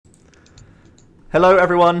Hello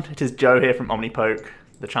everyone, it is Joe here from OmniPoke,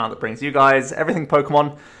 the channel that brings you guys everything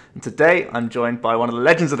Pokemon, and today I'm joined by one of the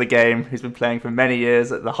legends of the game who's been playing for many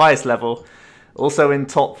years at the highest level, also in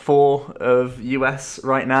top 4 of US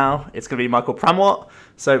right now. It's going to be Michael Pramawat,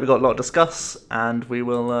 so we've got a lot to discuss, and we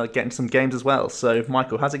will get into some games as well. So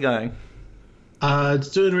Michael, how's it going? It's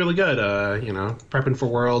doing really good. Prepping for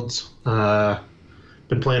Worlds.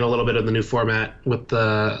 Been playing a little bit of the new format with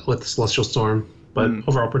the Celestial Storm, but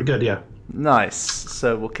overall pretty good. Yeah. Nice.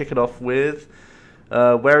 So we'll kick it off with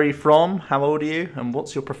where are you from? How old are you? And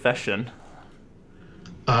what's your profession?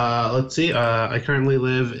 Let's see. I currently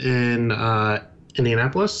live in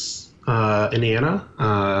Indianapolis, Indiana,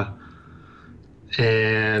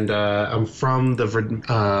 and I'm from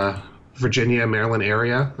the Virginia, Maryland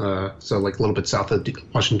area, so like a little bit south of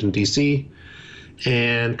Washington, D.C.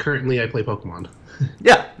 And currently I play Pokemon.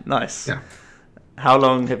 Yeah, nice. Yeah. How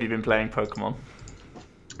long have you been playing Pokemon?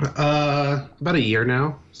 About a year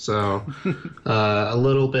now. So a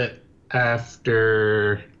little bit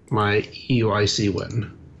after my EUIC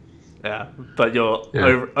win. Yeah, but you're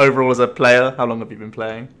overall as a player, how long have you been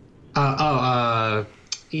playing? Yeah.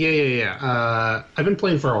 I've been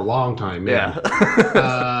playing for a long time, man.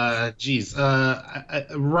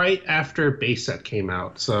 Right after base set came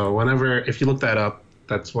out. So if you look that up,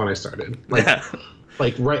 that's when I started.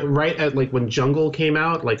 Like right at like when Jungle came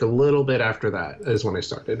out, like a little bit after that is when I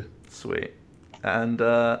started. Sweet. And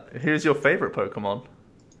who's your favorite Pokemon?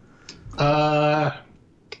 My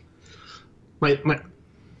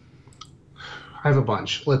I have a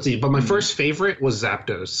bunch. Let's see, but my first favorite was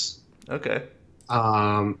Zapdos. Okay.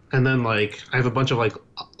 And then like I have a bunch of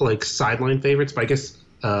like sideline favorites, but I guess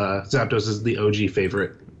Zapdos is the OG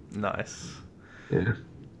favorite. Nice. Yeah.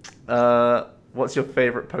 What's your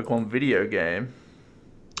favorite Pokemon video game?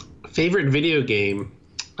 Favorite video game?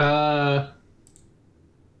 I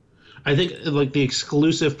think like the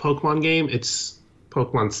exclusive Pokemon game, it's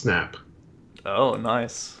Pokemon Snap. Oh,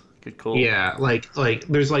 nice. Good call. Yeah, like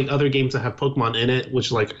there's like other games that have Pokemon in it,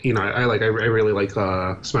 which I really like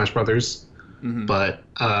Smash Brothers. Mm-hmm. But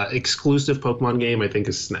exclusive Pokemon game I think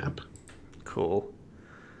is Snap. Cool.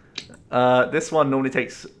 This one normally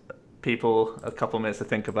takes people a couple minutes to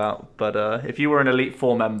think about, but if you were an Elite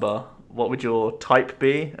Four member, what would your type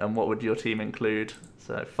be, and what would your team include?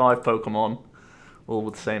 So 5 Pokemon, all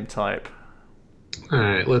with the same type. All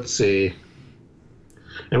right, let's see.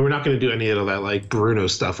 And we're not going to do any of that like Bruno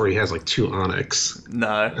stuff where he has like 2 Onyx.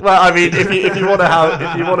 No. Well, I mean, if you want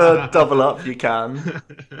to double up, you can.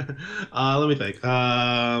 Let me think.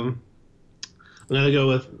 I'm gonna go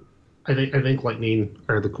with. I think Lightning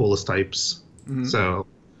are the coolest types. Mm-hmm. So,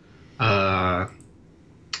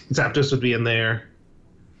 Zapdos would be in there.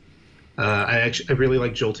 I really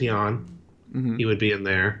like Jolteon. Mm-hmm. He would be in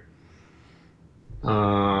there.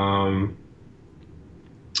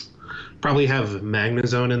 Probably have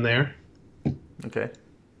Magnezone in there. Okay.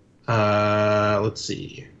 Let's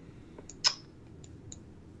see.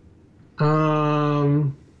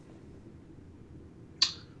 I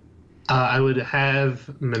would have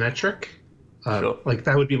Manectric. Sure. Like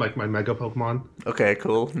that would be like my Mega Pokemon. Okay,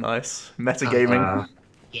 cool, nice. Metagaming.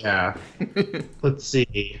 Yeah. Let's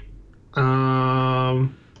see. I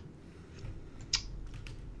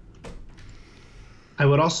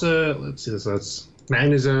would also that's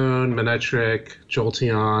Magnezone, Manectric,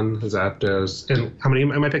 Jolteon, Zapdos, and how many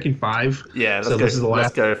am I picking? 5. Yeah, let's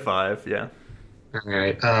go 5. Yeah. All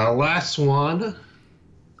right. Last one.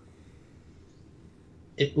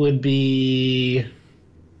 It would be.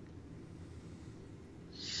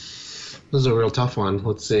 This is a real tough one.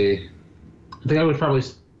 Let's see. I think I would probably.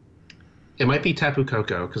 It might be Tapu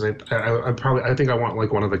Koko because I think I want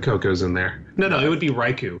like one of the Cocos in there. No, it would be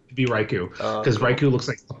Raikou. It'd be Raikou because cool. Raikou looks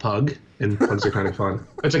like a pug, and pugs are kind of fun.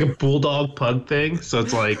 It's like a bulldog pug thing, so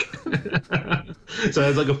it's like, so it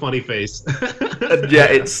has like a funny face. Yeah,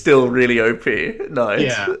 it's still really OP. Nice.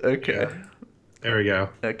 Yeah. Okay. Yeah. There we go.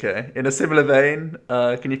 Okay. In a similar vein,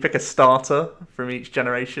 can you pick a starter from each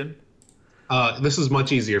generation? This is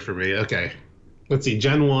much easier for me. Okay. Let's see.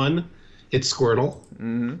 Gen 1, it's Squirtle.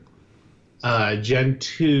 Mm-hmm. Gen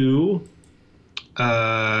 2,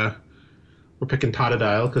 we're picking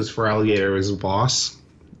Totodile because Feraligatr is a boss.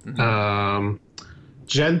 Mm-hmm.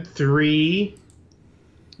 Gen 3,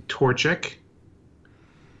 Torchic.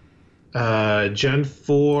 Gen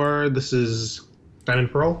 4, this is Diamond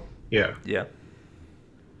Pearl? Yeah. Yeah.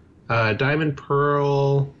 Diamond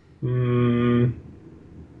Pearl.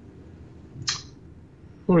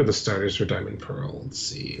 What are the starters for Diamond Pearl? Let's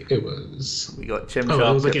see. It was. We got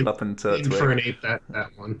Chimchar, like up and Turtwig. Infernape, that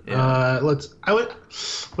one. Yeah. Would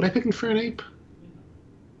I pick Infernape?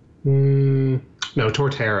 No,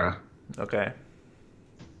 Torterra. Okay.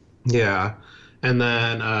 Yeah. And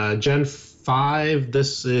then Gen 5,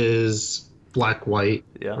 this is black white,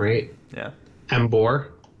 Yeah, right? yeah, Embor.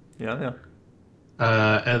 yeah,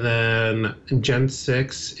 yeah. And then Gen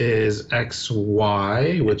 6 is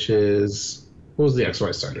XY, which is what was the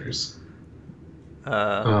XY starters? Uh,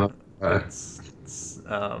 Uh, uh, it's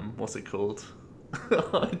what's it called?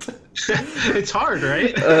 it's hard,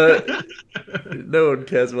 right? uh, no one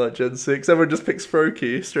cares about Gen 6. Everyone just picks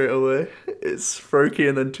Froakie straight away. It's Froakie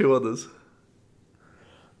and then two others.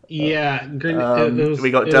 Yeah, green. It We was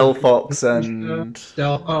got it was Delphox and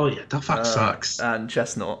Del. Oh yeah, Delphox sucks. and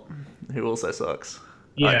Chestnut, who also sucks.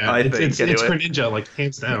 Yeah, I it's think it's anyway. Greninja, like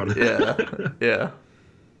hands down. Yeah,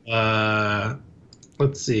 yeah. uh,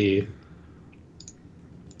 let's see.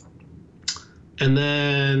 And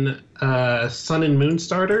then Sun and Moon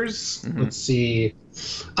starters. Let's see.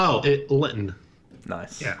 Oh, Litten.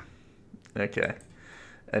 Nice. Yeah. Okay.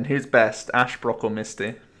 And who's best, Ash, Brock, or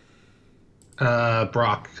Misty?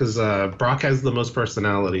 Brock, because Brock has the most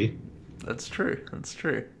personality. That's true. That's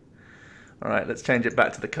true. All right, let's change it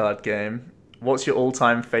back to the card game. What's your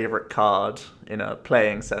all-time favorite card in a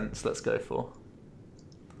playing sense? Let's go for.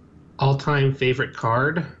 All-time favorite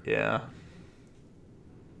card? Yeah.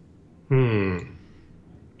 Hmm.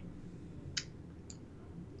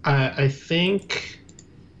 I think.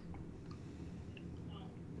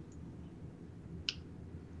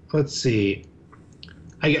 Let's see.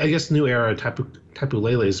 I guess New Era Tapu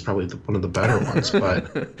Lele is probably one of the better ones,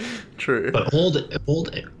 but True. old.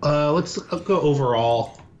 Let's go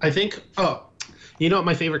overall. I think. Oh, you know what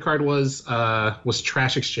my favorite card was? Was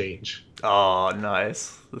Trash Exchange. Oh,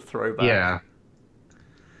 nice. The throwback. Yeah,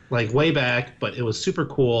 like way back, but it was super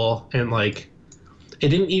cool and like it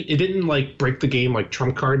didn't like break the game like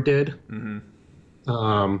Trump Card did.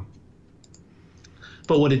 Um,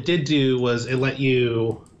 but what it did do was uh,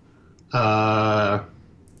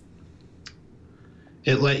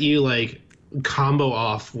 it let you like combo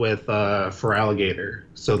off with for alligator.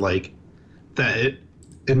 So like that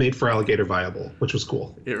it made for alligator viable, which was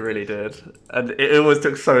cool. It really did. And it always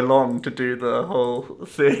took so long to do the whole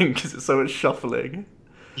thing because it's so much shuffling.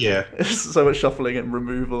 Yeah. It's so much shuffling and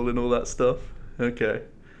removal and all that stuff. Okay.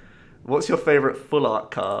 What's your favorite full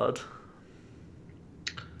art card?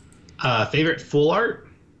 Favorite full art?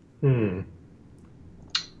 Hmm.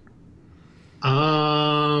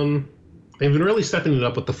 They've been really stepping it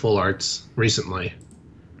up with the full arts recently.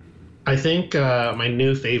 I think my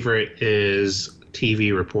new favorite is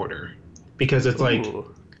TV Reporter because it's like,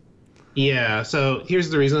 Ooh. yeah. So here's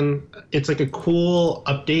the reason: it's like a cool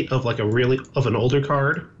update of like of an older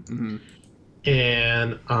card,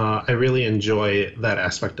 and I really enjoy that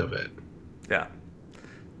aspect of it. Yeah.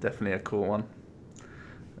 Definitely a cool one.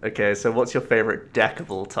 Okay, so what's your favorite deck of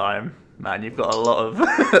all time? Man, you've got a lot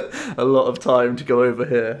of a lot of time to go over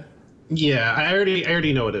here. Yeah, I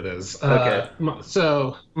already know what it is. Okay.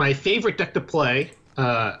 So my favorite deck to play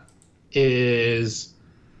is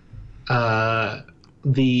the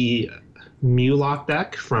Mulok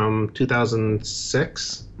deck from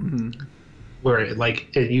 2006, where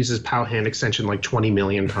it uses POW hand extension like 20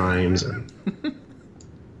 million times. And,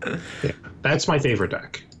 yeah, that's my favorite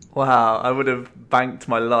deck. Wow, I would have banked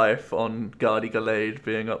my life on Guardy Gallade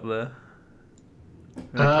being up there.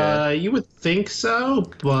 Okay. You would think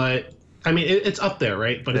so, but I mean it's up there,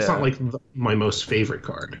 right? But it's Yeah. not like my most favorite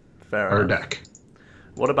card Fair or enough. deck.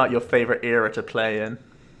 What about your favorite era to play in?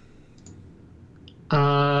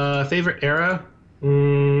 Favorite era?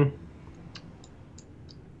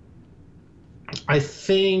 I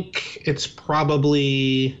think it's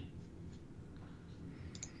probably.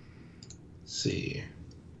 Let's see.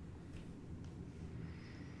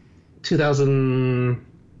 2000.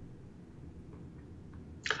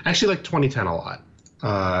 I actually like 2010 a lot.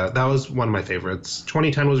 That was one of my favorites.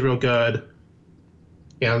 2010 was real good.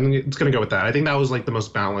 Yeah, it's gonna go with that. I think that was like the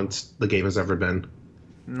most balanced the game has ever been.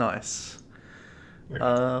 Nice.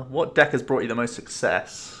 What deck has brought you the most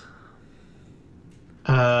success?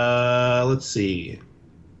 Let's see.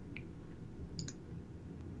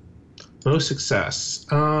 Most success.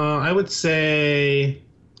 I would say.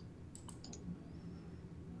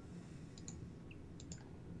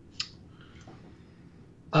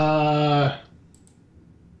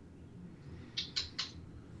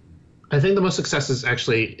 I think the most success is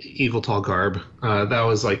actually Evil Tall Garb. That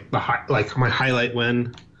was like my highlight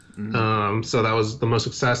win. So that was the most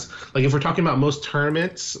success. Like if we're talking about most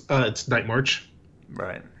tournaments, it's Night March.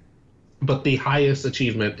 Right. But the highest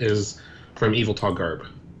achievement is from Evil Tall Garb.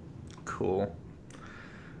 Cool.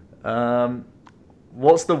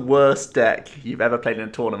 What's the worst deck you've ever played in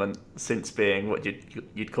a tournament since being what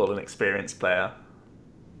you'd call an experienced player?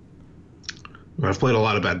 I've played a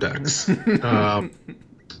lot of bad decks.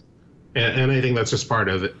 And I think that's just part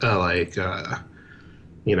of it,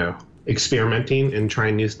 experimenting and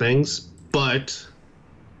trying new things. But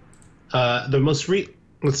let's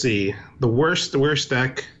see, the worst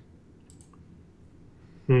deck.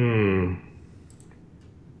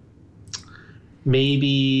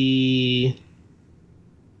 Maybe.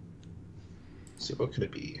 Let's see, what could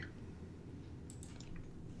it be?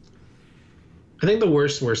 I think the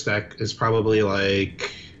worst deck is probably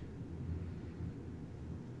like.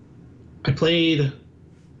 I played.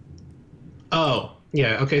 Oh,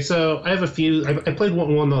 yeah. Okay, so I have a few. I played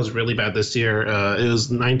one that was really bad this year. It was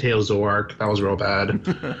Ninetales Zork. That was real bad.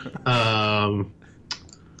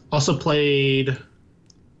 Also played.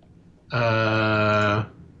 Let's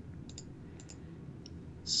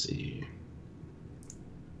see.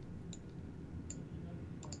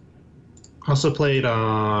 Also played.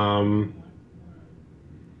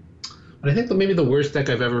 But I think that maybe the worst deck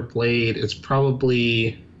I've ever played is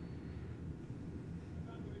probably.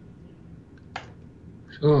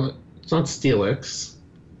 Oh, it's not Steelix.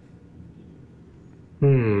 Yeah,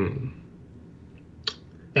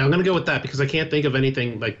 I'm gonna go with that because I can't think of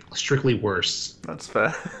anything like strictly worse. That's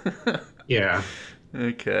fair. Yeah.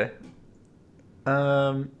 Okay.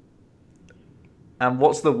 And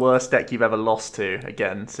what's the worst deck you've ever lost to,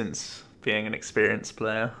 again, since being an experienced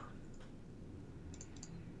player?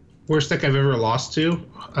 Worst deck I've ever lost to?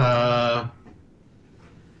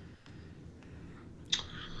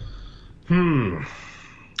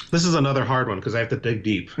 This is another hard one because I have to dig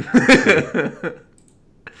deep.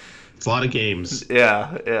 It's a lot of games.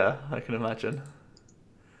 Yeah, I can imagine.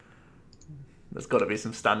 There's got to be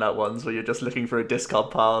some standout ones where you're just looking for a discard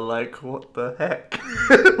pile, like, what the heck?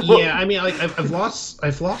 Yeah, I mean, like, I've lost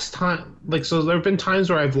time. Like, so there have been times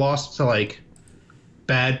where I've lost to like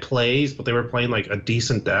bad plays, but they were playing like a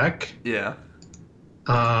decent deck. Yeah.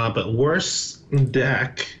 But worst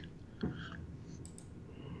deck.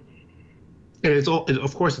 And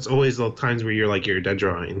of course, it's always the times where you're dead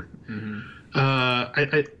drawing.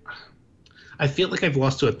 I feel like I've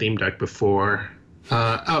lost to a theme deck before.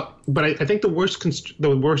 But I think the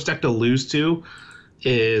worst deck to lose to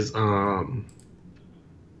is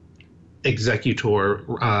Executor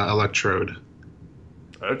Electrode.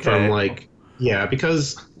 Okay. From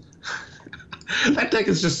because that deck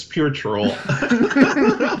is just pure troll.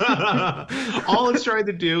 All it's trying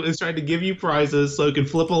to do is trying to give you prizes so it can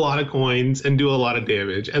flip a lot of coins and do a lot of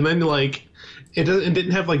damage. And then it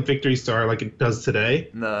didn't have Victory Star like it does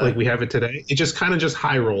today. No. Like we have it today. It just kind of just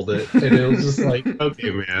high rolled it. And it was just like,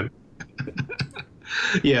 okay, man.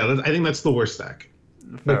 Yeah, I think that's the worst deck.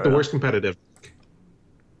 Fair the worst competitive.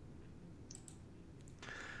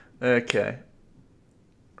 Okay.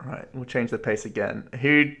 Right, we'll change the pace again.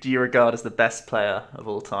 Who do you regard as the best player of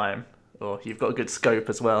all time? Or you've got a good scope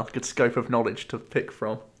as well, good scope of knowledge to pick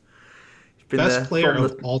from. Best player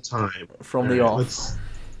of all time. From the off.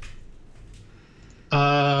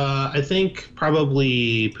 I think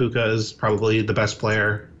probably Puka is probably the best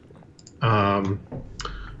player to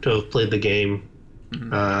have played the game.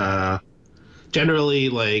 Generally,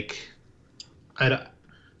 I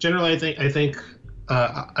think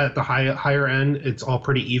at the higher end, it's all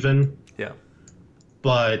pretty even. Yeah.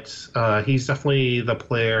 But he's definitely the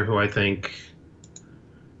player who I think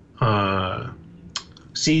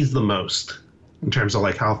sees the most in terms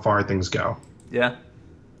of how far things go. Yeah.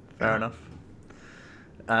 Fair enough.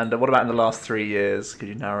 And what about in the last 3 years? Could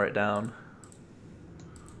you narrow it down?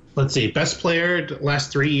 Let's see. Best player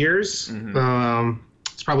last 3 years?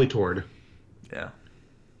 It's probably Tord. Yeah.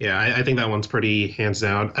 Yeah, I think that one's pretty hands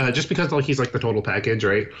down. Just because he's the total package,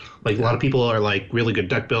 right? A lot of people are really good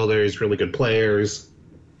deck builders, really good players.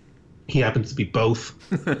 He happens to be both.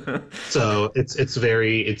 So it's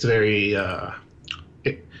very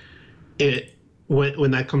when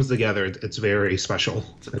that comes together, it's very special.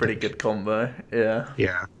 It's a pretty good combo. Yeah.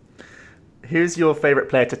 Yeah. Who's your favorite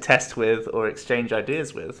player to test with or exchange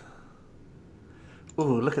ideas with?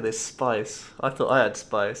 Ooh, look at this Spice. I thought I had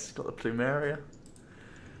Spice. Got the Plumeria.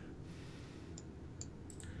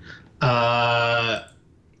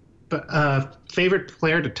 Favorite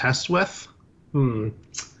player to test with?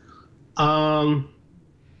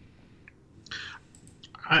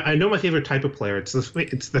 I know my favorite type of player. It's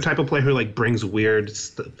the type of player who brings weird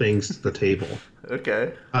things to the table.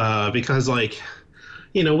 Okay. Because we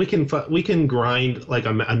can grind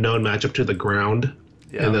a known matchup to the ground,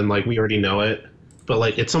 and then we already know it.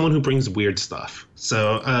 But it's someone who brings weird stuff.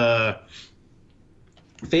 So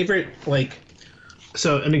favorite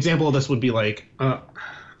So an example of this would be Puka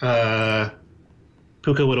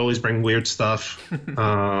would always bring weird stuff.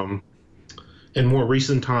 In more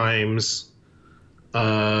recent times,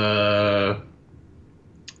 Uh,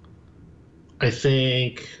 I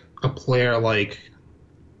think a player like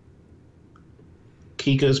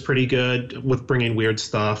Kika's pretty good with bringing weird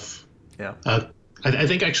stuff. Yeah. I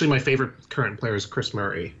think actually my favorite current player is Chris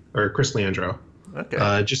Murray or Chris Leandro.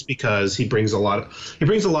 Okay. Just because he brings a lot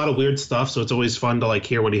of weird stuff, so it's always fun to like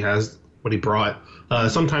hear what he brought.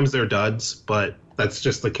 Sometimes they're duds, but that's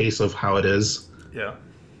just the case of how it is. Yeah.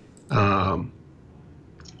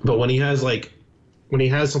 But when he has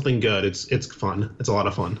something good, it's fun. It's a lot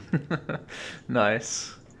of fun.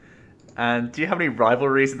 Nice. And do you have any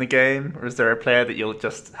rivalries in the game, or is there a player that you'll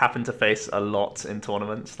just happen to face a lot in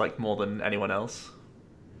tournaments, like more than anyone else?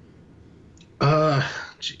 Uh,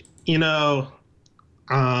 you know,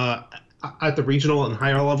 at the regional and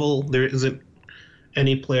higher level, there isn't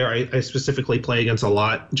any player I specifically play against a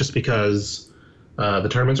lot, just because the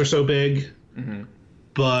tournaments are so big. Mm-hmm.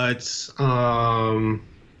 But in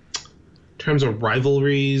terms of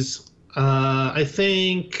rivalries, I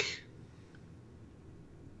think.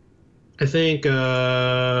 I think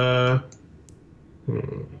I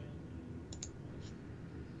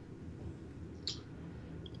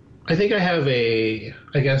have a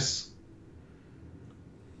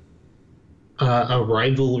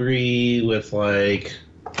rivalry with like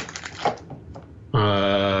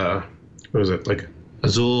what was it, like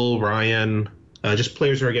Azul, Ryan, just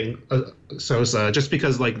players who are getting just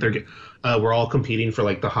because like we're all competing for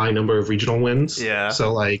like the high number of regional wins. Yeah.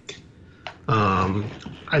 So like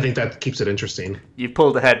I think that keeps it interesting. You've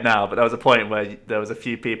pulled ahead now, but there was a point where there was a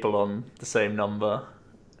few people on the same number.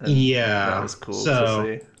 Yeah. That was cool to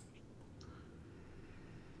see.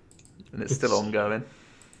 And it's still ongoing.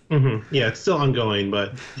 Mm-hmm. Yeah, it's still ongoing,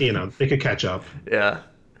 but they could catch up. Yeah.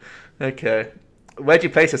 Okay. Where do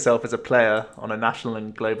you place yourself as a player on a national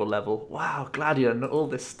and global level? Wow, Gladion, all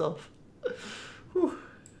this stuff. Whew.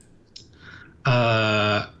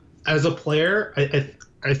 As a player,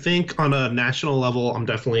 I think on a national level, I'm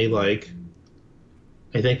definitely like,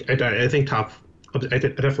 I definitely think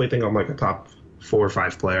I'm like a top 4 or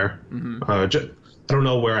 5 player. Mm-hmm. I don't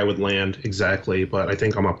know where I would land exactly, but I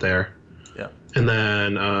think I'm up there. Yeah. And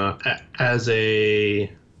then as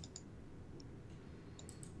a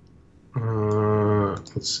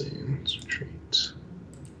let's see, retreat.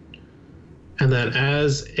 And then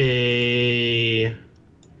as a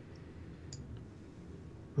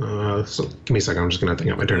so give me a second. I'm just gonna think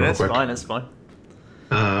out my turn real quick. That's fine.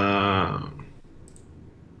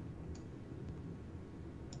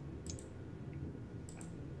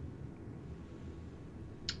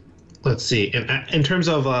 Let's see. In terms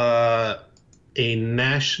of a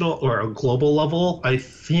national or a global level, I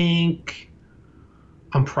think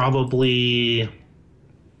I'm probably.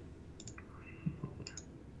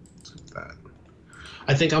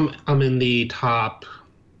 I think I'm in the top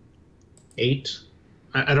 8.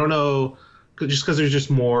 I don't know, just because there's just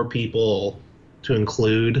more people to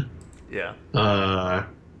include. Yeah.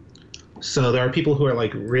 So there are people who are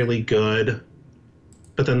like really good,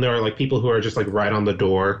 but then there are like people who are just like right on the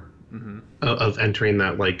door of entering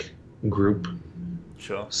that like group.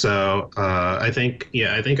 Sure. So I think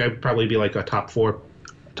I'd probably be like a top 4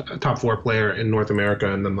 player in North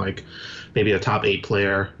America, and then like maybe a top 8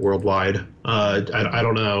 player worldwide. I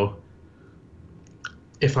don't know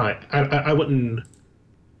if I wouldn't.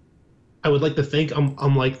 I would like to think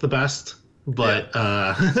I'm like the best, but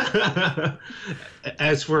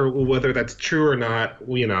as for whether that's true or not,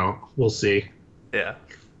 we'll see. Yeah.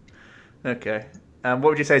 Okay. And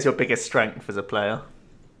what would you say is your biggest strength as a player?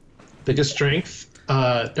 Biggest strength,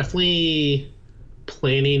 definitely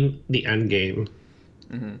planning the end game.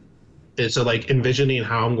 Mm-hmm. So like envisioning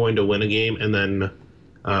how I'm going to win a game, and then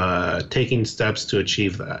taking steps to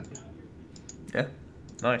achieve that. Yeah.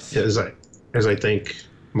 Nice. As I think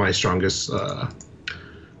my strong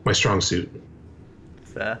suit.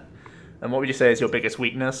 Fair. And what would you say is your biggest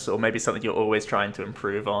weakness, or maybe something you're always trying to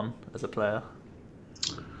improve on as a player?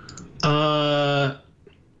 My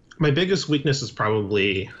biggest weakness is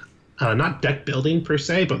probably not deck building per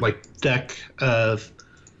se, but like deck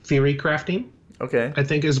theory crafting. Okay. I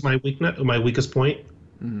think is my weakest point.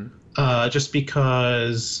 Mm-hmm. Just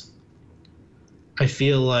because I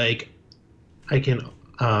feel like I can.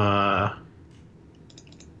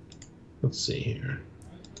 Let's see here.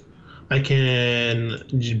 I can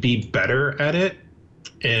be better at it,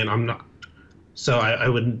 and I'm not. So I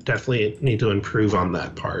would definitely need to improve on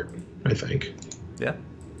that part, I think. Yeah.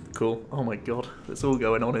 Cool. Oh my god, it's all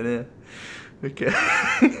going on in here. Okay.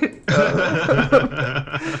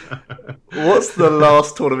 What's the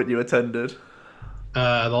last tournament you attended?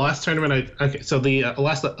 The last tournament the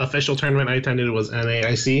last official tournament I attended was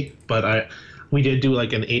NAIC, but we did do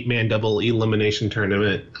like an 8-man double elimination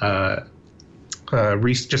tournament,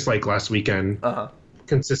 just like last weekend,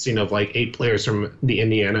 consisting of like 8 players from the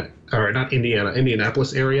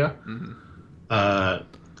Indianapolis area.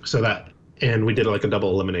 And we did like a double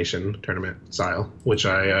elimination tournament style, which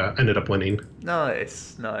I ended up winning.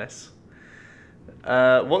 Nice.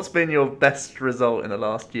 What's been your best result in the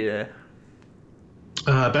last year?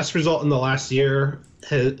 Best result in the last year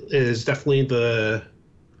is definitely the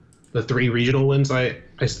 3 regional wins I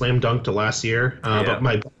slam dunked last year.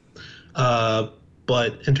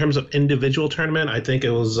 But in terms of individual tournament, I think it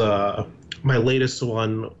was my latest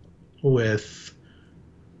one with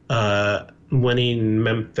winning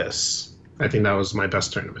Memphis. I think that was my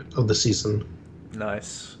best tournament of the season.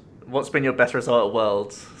 Nice. What's been your best result at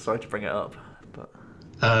Worlds? Sorry to bring it up, but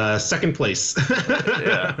second place.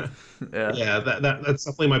 Yeah. That's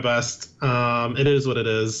definitely my best. It is what it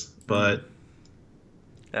is, but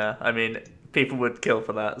yeah, I mean, people would kill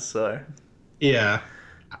for that. So yeah,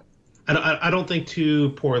 I don't think too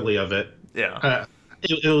poorly of it. Yeah.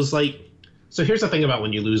 It was like, so here's the thing about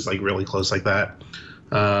when you lose like really close like that.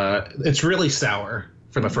 It's really sour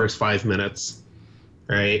for the first 5 minutes,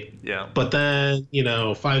 right? Yeah. But then,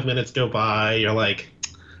 5 minutes go by, you're like,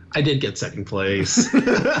 I did get second place.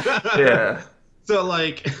 Yeah. So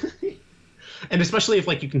like, and especially if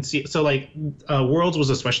like you can see, so like Worlds was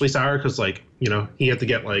especially sour because like, he had to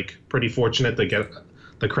get like pretty fortunate to get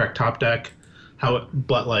the correct top deck.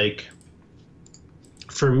 But like,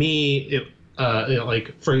 for me, but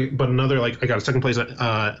another, like I got a second place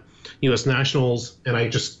at U.S. Nationals, and I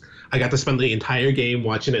got to spend the entire game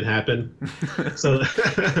watching it happen. So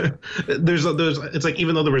it's like,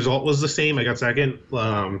 even though the result was the same, I got second.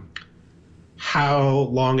 How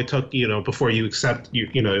long it took, before you accept,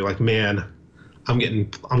 you're like, man, I'm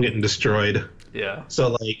getting destroyed. Yeah.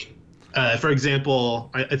 So like, for example,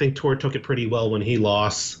 I think Tor took it pretty well when he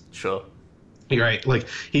lost. Sure. Right, like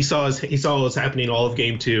he saw what was happening all of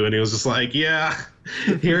game 2, and he was just like, yeah,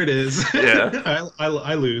 here it is. Yeah.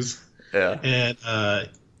 I lose. Yeah. And I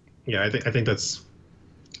think it's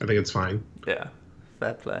fine. Yeah,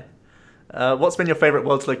 fair play. What's been your favorite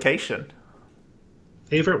Worlds location?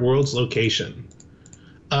 Favorite Worlds location?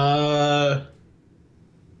 It's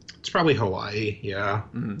probably Hawaii. Yeah.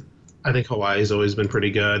 I think Hawaii's always been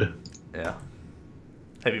pretty good. Yeah.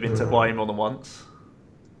 Have you been to Hawaii more than once?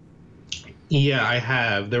 Yeah, I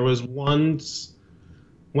have. There was one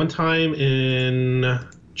time in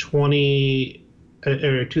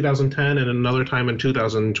 2010 and another time in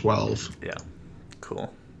 2012. Yeah,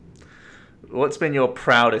 cool. What's been your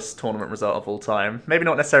proudest tournament result of all time? Maybe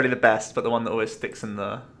not necessarily the best, but the one that always sticks in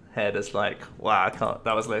the head as like, wow,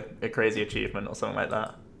 that was like a crazy achievement or something like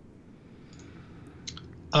that.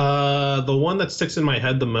 The one that sticks in my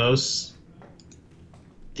head the most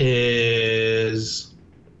is...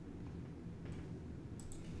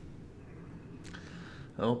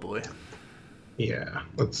 Oh boy. Yeah,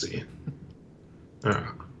 let's see.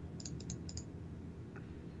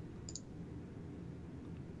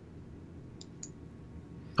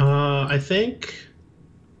 I think...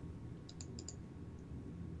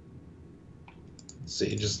 Let's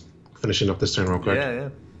see, just finishing up this turn real quick. Yeah.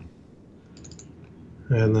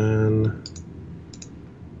 And then...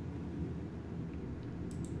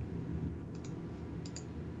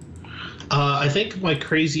 I think my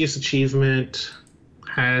craziest achievement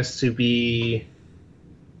has to be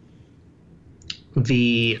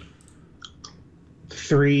the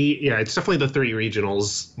 3... Yeah, it's definitely the 3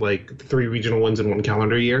 regionals, like 3 regional wins in 1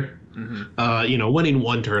 calendar year. Winning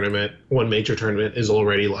one major tournament is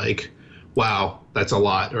already like, wow, that's a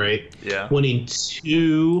lot, right? Yeah. Winning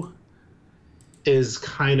 2 is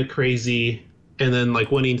kind of crazy, and then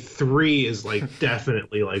like winning 3 is like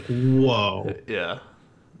definitely like, whoa. Yeah.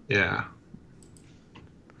 Yeah.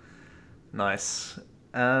 Nice.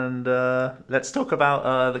 And let's talk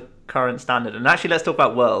about the current standard. And actually, let's talk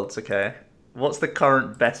about Worlds, okay? What's the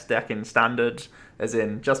current best deck in standard, as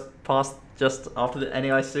in just after the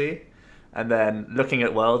NEIC? And then looking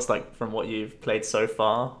at Worlds, like from what you've played so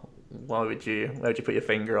far, where would you put your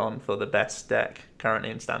finger on for the best deck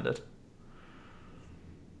currently in standard?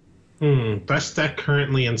 Best deck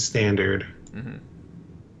currently in standard.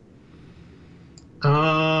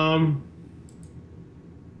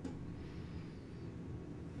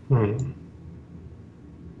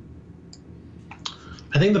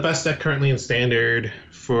 I think the best deck currently in standard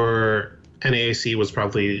for NAAC was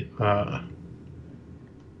probably I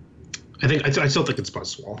still think it's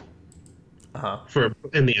Buzzwall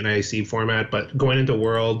in the NAAC format, but going into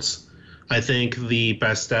Worlds, I think the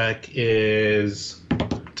best deck is,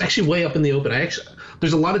 it's actually way up in the open.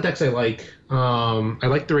 There's a lot of decks I like. I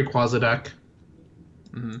like the Rayquaza deck.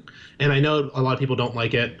 And I know a lot of people don't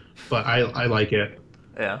like it, but I like it.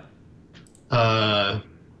 Yeah. I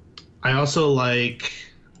also like.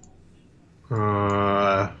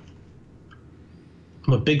 I'm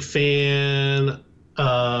a big fan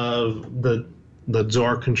of the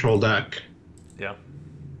Zor control deck, Yeah.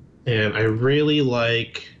 and I really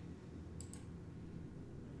like.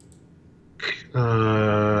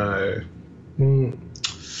 I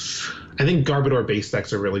think Garbodor base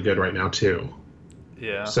decks are really good right now too.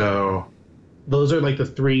 Yeah. So those are like the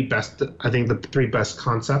three best. I think the three best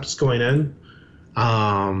concepts going in.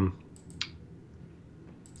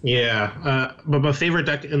 But my favorite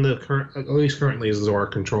deck in the current, at least currently, is Zora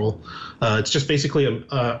Control. It's just basically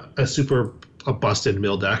a busted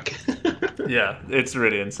mill deck. Yeah, it's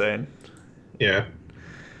really insane. Yeah.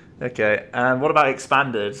 Okay, and what about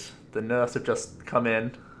expanded? The nerfs have just come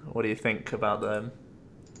in. What do you think about them?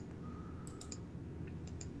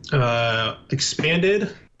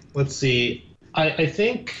 Expanded. Let's see. I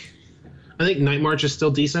think Night March is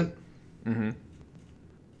still decent.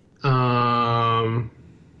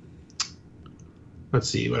 Let's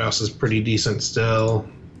see what else is pretty decent still.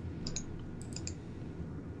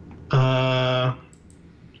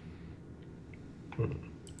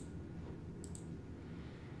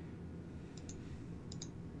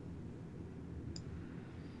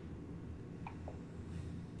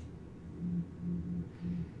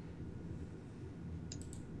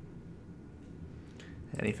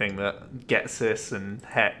 Anything that Getsis and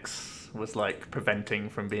Hex was like preventing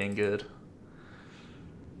from being good?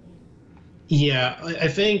 Yeah, I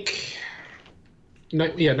think.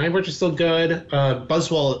 Night March is still good.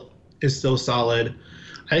 Buzzwole is still solid.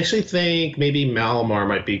 I actually think maybe Malamar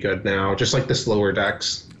might be good now, just like the slower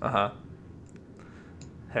decks.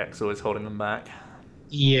 Hex always holding them back.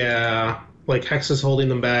 Yeah, like Hex is holding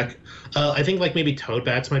them back. I think like maybe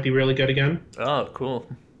Toadbats might be really good again. Oh, cool.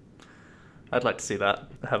 I'd like to see that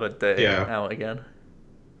have a day out again.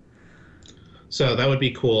 So that would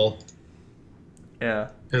be cool. Yeah.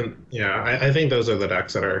 And yeah, I think those are the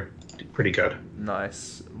decks that are pretty good.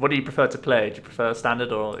 Nice. What do you prefer to play? Do you prefer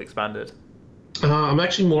standard or expanded? I'm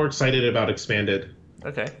actually more excited about expanded.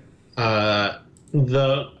 Okay. I've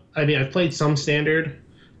played some standard.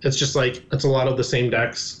 It's just like it's a lot of the same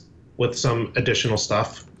decks with some additional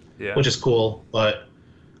stuff, which is cool. But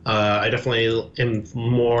I definitely am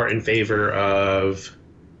more in favor of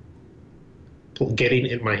getting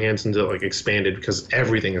in my hands into like expanded because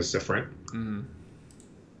everything is different.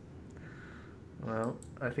 Well,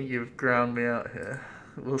 I think you've ground me out here.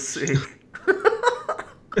 We'll see.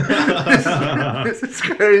 This is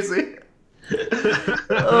crazy.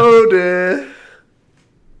 Oh dear.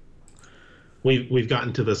 We've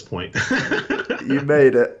gotten to this point. You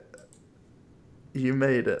made it. You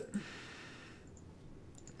made it.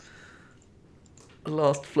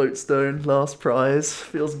 Last floatstone, last prize.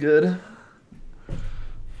 Feels good.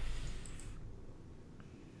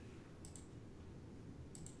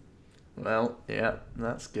 Well, yeah,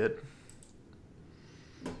 that's good.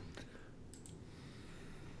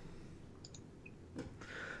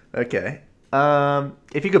 Okay.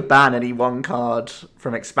 If you could ban any one card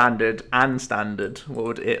from expanded and standard, what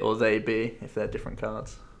would it or they be if they're different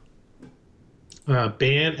cards?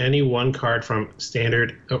 Ban any one card from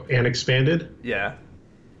standard and expanded. Yeah.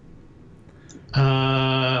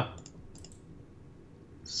 Let's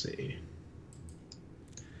see.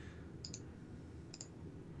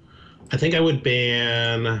 I think I would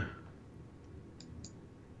ban.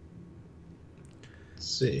 Let's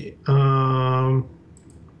see. Well,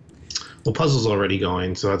 Puzzle's already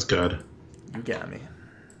going, so that's good. You get me.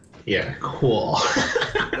 Yeah, cool.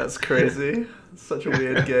 That's crazy. It's such a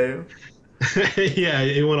weird game. Yeah,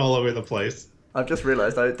 it went all over the place. I've just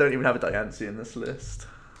realised I don't even have a Diancie in this list.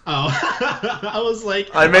 Oh, I was like,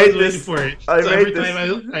 I made was this waiting for it. I so made every this,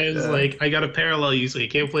 time I was like, I got to parallel you, so you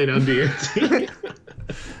can't play it on Diancie.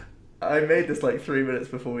 I made this like 3 minutes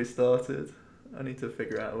before we started. I need to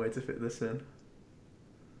figure out a way to fit this in.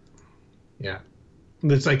 Yeah.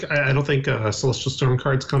 It's like, I don't think Celestial Storm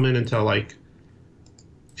cards come in until like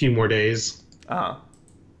a few more days. Ah.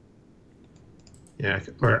 Yeah,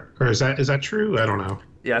 or is that true? I don't know.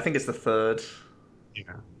 Yeah, I think it's the 3rd.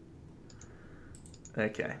 Yeah.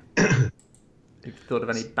 Okay. Have you thought of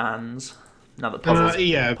any bans? Now that Puzzle's so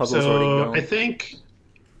already gone. I think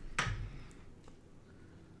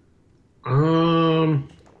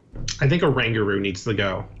a Rangaroo needs to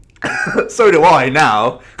go. So do I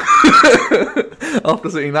now.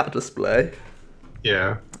 After seeing that display.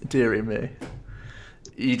 Yeah. Dearie me.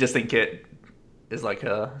 You just think it is like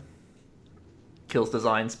a kills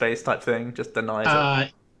design space type thing, just denies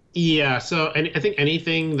it. Yeah, so I think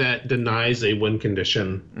anything that denies a win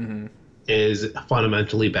condition is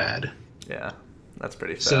fundamentally bad. Yeah, that's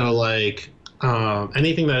pretty fair. So like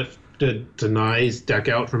anything that denies deck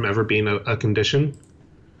out from ever being a condition,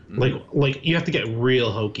 like you have to get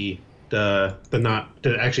real hokey to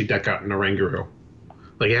actually deck out an Oranguru.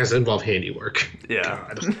 Like it has to involve handiwork.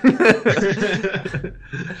 Yeah.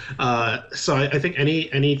 So I think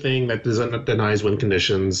anything that denies win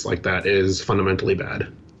conditions like that is fundamentally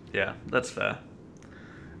bad. Yeah, that's fair.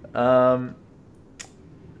 Are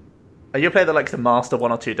you a player that likes to master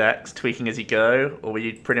one or two decks, tweaking as you go, or will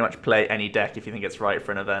you pretty much play any deck if you think it's right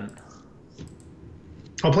for an event?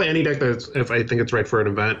 I'll play any deck if I think it's right for an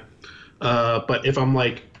event. But if I'm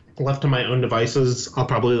like left to my own devices, I'll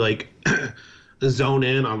probably like zone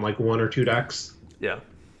in on like one or two decks. Yeah.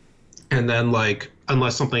 And then like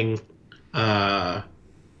unless something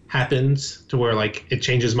happens to where like it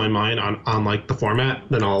changes my mind on like the format,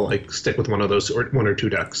 then I'll like stick with one of those or one or two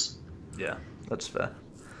decks. Yeah, that's fair.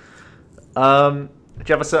 Do you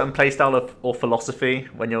have a certain playstyle or philosophy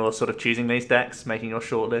when you're sort of choosing these decks, making your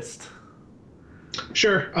shortlist?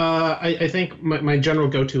 Sure. I think my general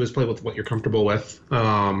go-to is play with what you're comfortable with.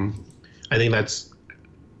 I think that's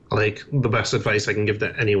like the best advice I can give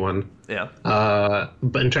to anyone. Yeah.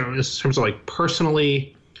 But in terms of like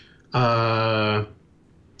personally, I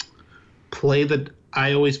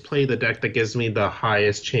always play the deck that gives me the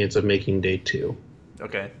highest chance of making day two.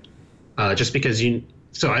 Okay. Just because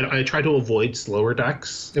so I try to avoid slower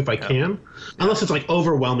decks if I can, unless it's like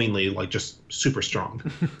overwhelmingly like just super strong.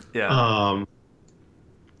 Yeah.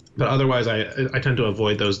 But otherwise, I tend to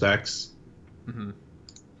avoid those decks.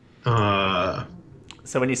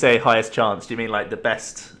 So when you say highest chance, do you mean like the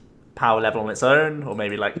best power level on its own, or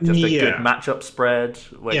maybe like just a good matchup spread?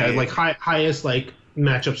 Like highest like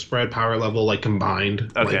matchup spread, power level, like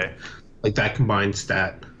combined. Okay. Like that combined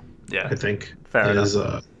stat. Yeah. I think fair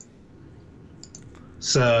enough.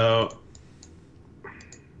 So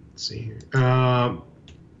let's see here. But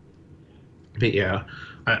yeah,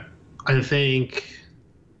 I think.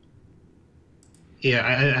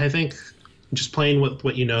 Yeah, I think just playing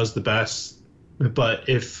what you know is the best. But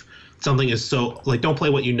if something is so like, don't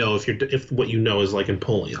play what you know if what you know is like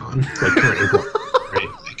Empoleon, like current Empoleon, right?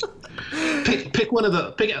 Like, pick one of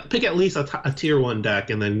the pick at least a tier 1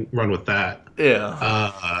 deck and then run with that.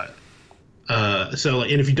 Yeah. So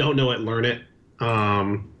like, and if you don't know it, learn it.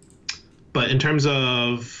 But in terms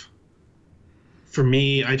of for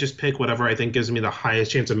me, I just pick whatever I think gives me the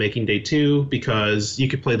highest chance of making day two, because you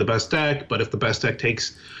could play the best deck, but if the best deck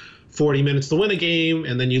takes 40 minutes to win a game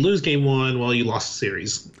and then you lose game one, well, you lost the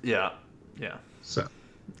series. Yeah. Yeah. So.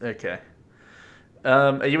 Okay.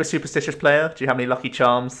 Are you a superstitious player? Do you have any lucky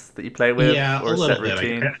charms that you play with? Yeah, or a little set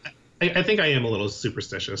routine? bit. I think I am a little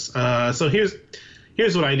superstitious. So here's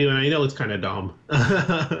what I do, and I know it's kind of dumb.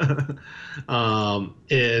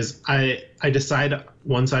 Is I decide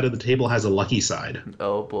one side of the table has a lucky side.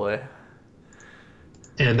 Oh boy.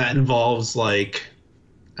 And that involves like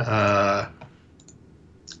I'll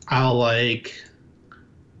like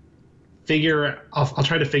I'll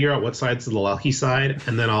try to figure out what side's the lucky side,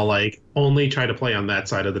 and then I'll like only try to play on that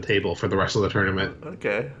side of the table for the rest of the tournament.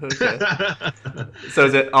 Okay. So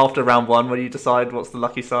is it after round one when you decide what's the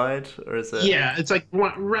lucky side, or is it? Yeah, it's like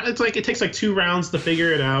it takes like 2 rounds to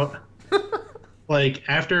figure it out. Like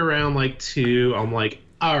after round like 2, I'm like,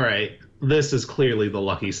 all right, this is clearly the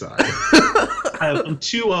lucky side. I'm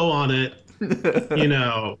 2-0 on it. You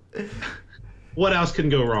know, what else can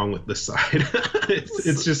go wrong with this side?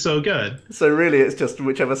 it's just so good. So really, it's just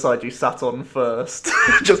whichever side you sat on first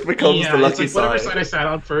just becomes the lucky it's like whatever side. side I sat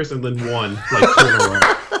on first and then won, like 2 in a row.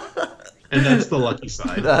 And that's the lucky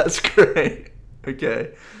side. That's great.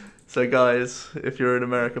 Okay. So guys, if you're in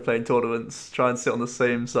America playing tournaments, try and sit on the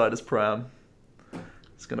same side as Pram.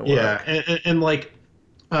 It's gonna work. Yeah, and like,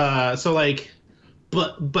 so like,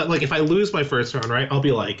 but like if I lose my first round, right, I'll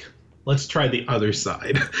be like, let's try the other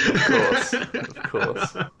side. Of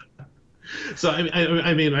course. So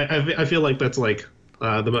I feel like that's like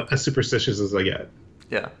as superstitious as I get.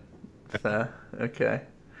 Yeah. Fair. Okay.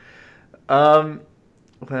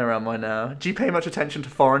 Where am I now? Do you pay much attention to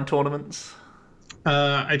foreign tournaments?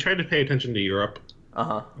 I try to pay attention to Europe.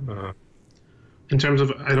 In terms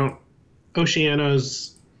of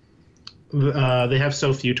Oceania's, they have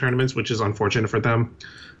so few tournaments, which is unfortunate for them.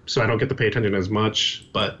 So I don't get to pay attention as much.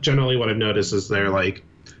 But generally, what I've noticed is they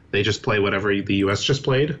just play whatever the U.S. just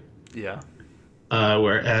played. Yeah.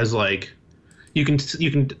 Whereas like you can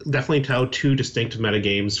definitely tell 2 distinct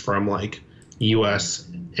metagames from like U.S.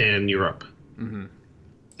 and Europe. Mm-hmm.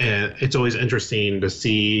 And it's always interesting to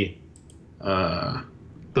see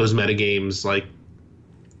those metagames like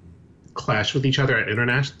clash with each other at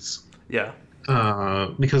internationals. Yeah.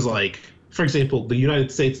 Because, like, for example, the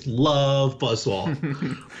United States love Buzzwall,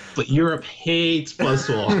 but Europe hates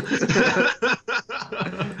Buzzwall.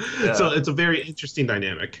 Yeah. So it's a very interesting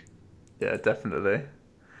dynamic. Yeah, definitely.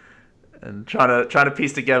 And trying to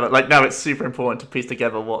piece together, like, now it's super important to piece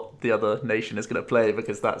together what the other nation is going to play,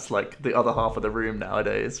 because that's like the other half of the room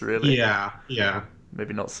nowadays, really. Yeah, yeah.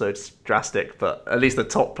 Maybe not so drastic, but at least the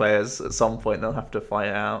top players at some point they'll have to fight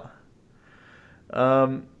it out.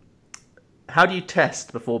 How do you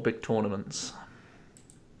test before big tournaments?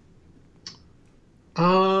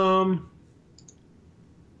 I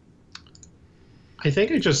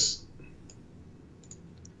think I just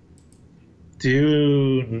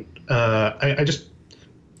do. I just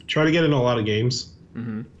try to get in a lot of games.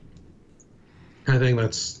 Mm-hmm. I think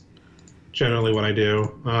that's generally what I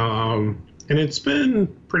do, and it's been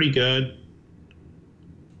pretty good.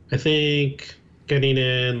 I think getting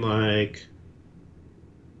in, like,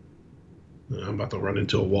 I'm about to run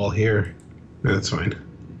into a wall here. That's fine.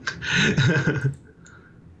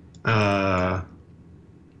 I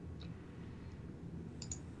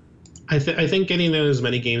think getting in as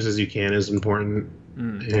many games as you can is important,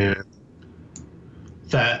 and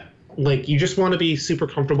that, like, you just want to be super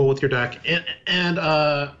comfortable with your deck, and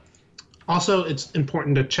also it's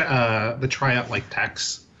important to try out, like,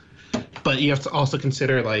 techs, but you have to also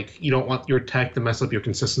consider, like, you don't want your tech to mess up your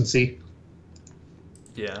consistency.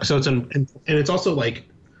 Yeah. So and it's also, like,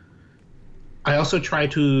 I also try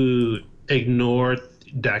to ignore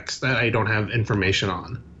decks that I don't have information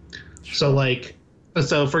on. So, like,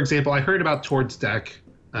 for example, I heard about Tord's deck,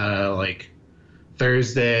 like,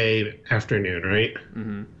 Thursday afternoon, right?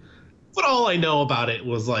 Mm-hmm. But all I know about it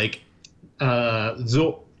was, like,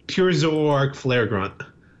 pure Zoroark Flare Grunt.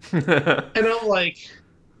 And I'm like,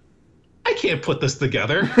 I can't put this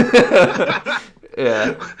together.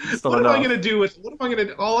 Yeah. What am I gonna do with? What am I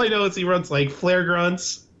gonna? All I know is he runs, like, Flare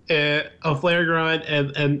Grunts, a Flare Grunt,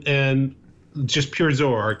 and just pure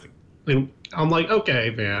Zoroark. And I'm like, okay,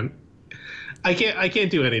 man, I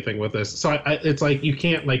can't do anything with this. So it's like, you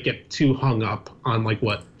can't, like, get too hung up on, like,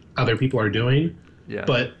 what other people are doing. Yeah.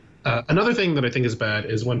 But another thing that I think is bad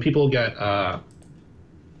is when people get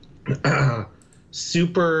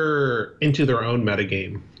super into their own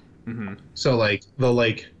metagame. Mm-hmm. So, like, they'll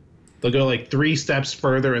go, like, 3 steps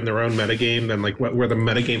further in their own metagame than, like, where the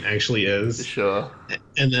metagame actually is. Sure.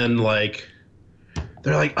 And then, like,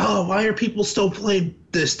 they're like, oh, why are people still playing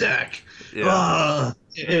this deck? Yeah.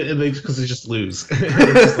 Because they just lose. And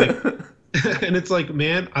it's like, and it's like,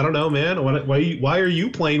 man, I don't know, man. Why are you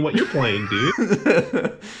playing what you're playing, dude?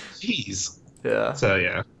 Jeez. Yeah. So,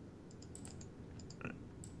 yeah.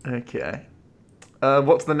 Okay.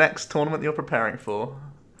 What's the next tournament you're preparing for?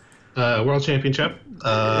 World Championship.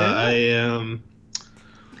 I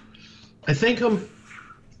think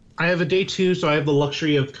I have a day 2, so I have the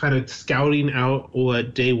luxury of kind of scouting out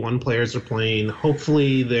what day 1 players are playing.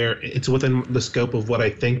 Hopefully, it's within the scope of what I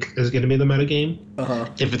think is going to be the metagame. Uh-huh.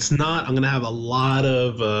 If it's not, I'm going to have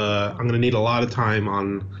I'm going to need a lot of time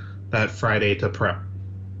on that Friday to prep.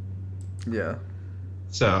 Yeah.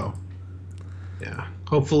 So, yeah.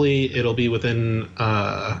 Hopefully, it'll be within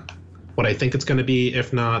what I think it's going to be.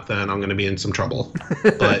 If not, then I'm going to be in some trouble.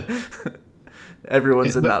 But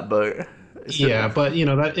everyone's in that boat. Yeah, but, you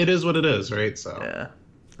know, that it is what it is, right? So yeah.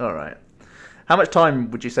 All right. How much time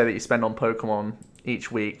would you say that you spend on Pokemon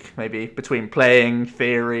each week? Maybe between playing,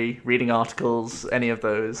 theory, reading articles, any of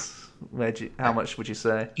those? How much would you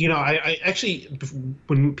say? You know, I actually,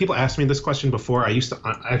 when people asked me this question before, I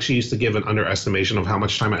actually used to give an underestimation of how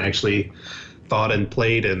much time I actually thought and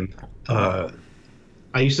played, and I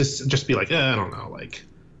used to just be like, I don't know, like,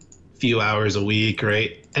 a few hours a week,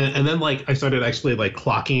 right? And then, like, I started actually, like,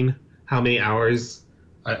 clocking how many hours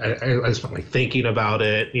I spent, like, thinking about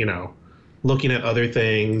it, you know, looking at other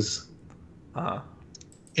things.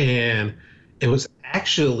 And it was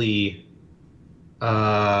actually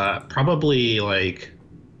probably, like,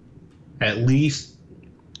 at least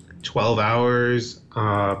 12 hours.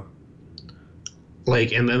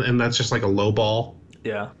 Like, and that's just, like, a low ball.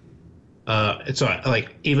 Yeah. So,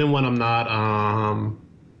 like, even when I'm not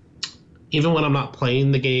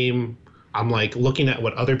playing the game, I'm, like, looking at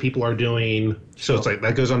what other people are doing. So it's like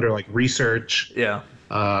that goes under, like, research. Yeah.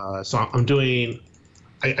 So I'm doing,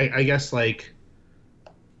 I guess, like,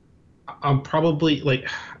 I'm probably, like,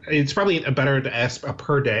 it's probably better to ask a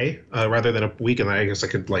per day rather than a week, and I guess I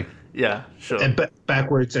could, like, yeah, sure,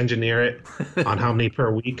 backwards engineer it on how many per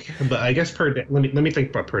week. But I guess per day. Let me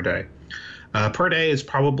think about per day. Per day is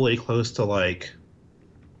probably close to, like,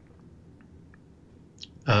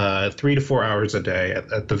 3 to 4 hours a day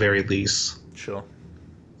at the very least. Sure.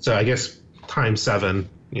 So I guess times 7.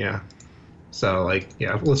 Yeah. So like,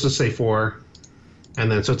 yeah, let's just say 4,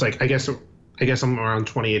 and then so it's like I guess I'm around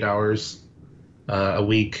 28 hours a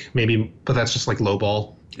week, maybe, but that's just like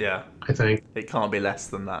lowball. Yeah. I think. It can't be less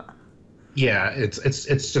than that. Yeah, it's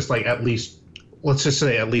just like at least, let's just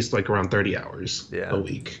say at least like around 30 hours Yeah. a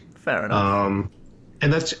week. Fair enough.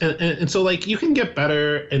 And that's and so like you can get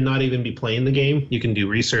better and not even be playing the game. You can do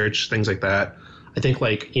research, things like that. I think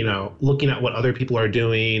like, looking at what other people are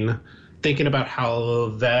doing, thinking about how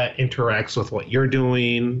that interacts with what you're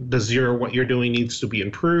doing. What you're doing needs to be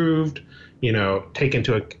improved? Take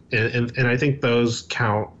into it, and I think those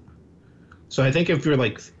count. So I think if you're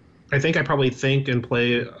like, I think I probably think and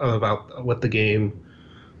play about with the game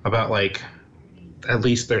about like at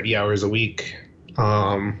least 30 hours a week.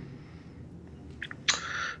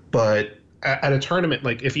 But at a tournament,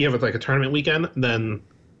 like if you have like a tournament weekend, then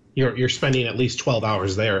you're spending at least 12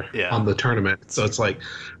 hours there on the tournament. So it's like,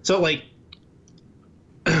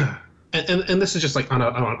 and this is just like on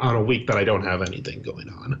a week that I don't have anything going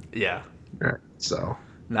on. Yeah. Right. So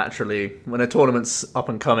naturally, when a tournament's up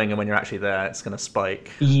and coming and when you're actually there, it's going to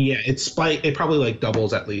spike. Yeah, it probably like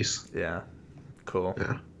doubles at least. Yeah. Cool.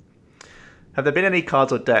 Yeah. Have there been any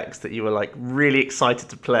cards or decks that you were like really excited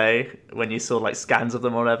to play when you saw like scans of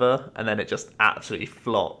them or whatever, and then it just absolutely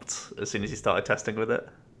flopped as soon as you started testing with it?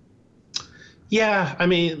 Yeah, I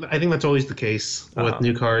mean, I think that's always the case with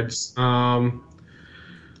new cards.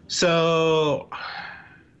 So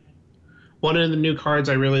one of the new cards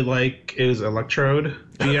I really like is Electrode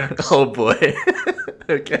GX. Oh boy.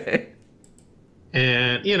 Okay.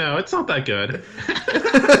 And it's not that good.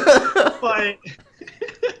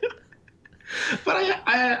 But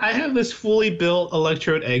I have this fully built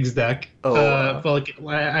Electrode Eggs deck. But like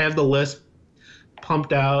I have the list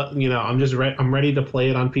pumped out. I'm ready to play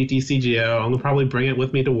it on PTCGO. I'm gonna probably bring it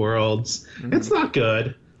with me to Worlds. Mm-hmm. It's not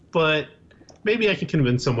good, but maybe I can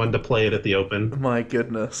convince someone to play it at the Open. My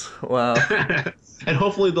goodness! Wow. And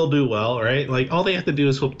hopefully they'll do well, right? Like all they have to do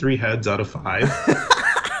is hope 3 heads out of 5.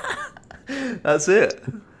 That's it.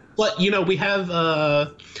 But we have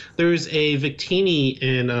there's a Victini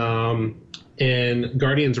in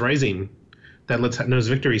Guardians Rising that knows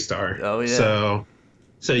Victory Star. Oh yeah.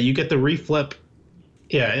 So you get the reflip.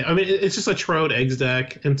 Yeah, I mean it's just a Trode Eggs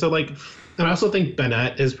deck, and so like, and I also think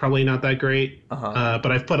Bennett is probably not that great. But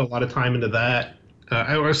I've put a lot of time into that.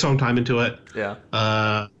 Or some time into it. Yeah.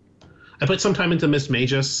 I put some time into Miss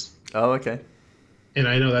Magus. Oh, okay. And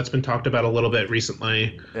I know that's been talked about a little bit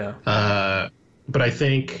recently. Yeah. But I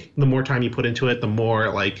think the more time you put into it, the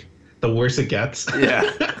more like the worse it gets. Yeah.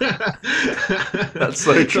 That's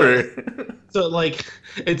so true. So like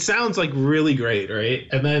it sounds like really great, right?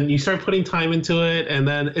 And then you start putting time into it, and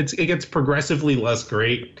then it gets progressively less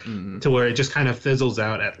great to where it just kind of fizzles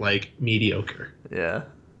out at like mediocre. Yeah.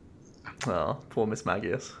 Well, poor Miss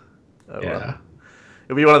Magius. Oh, yeah. Well.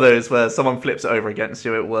 It'll be one of those where someone flips it over against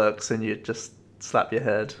you, it works, and you just slap your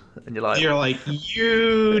head, and you're like,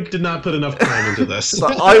 you did not put enough time into this.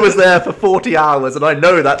 Like, I was there for 40 hours, and I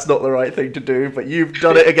know that's not the right thing to do, but you've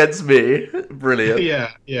done it against me. Brilliant.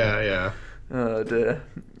 Yeah. Oh dear.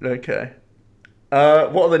 Okay.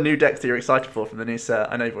 What are the new decks that you're excited for from the new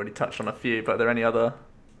set? I know you've already touched on a few, but are there any other?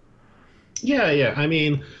 Yeah. I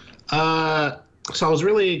mean, so I was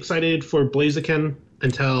really excited for Blaziken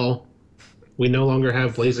until we no longer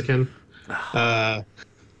have Blaziken.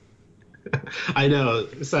 I know,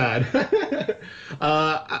 sad.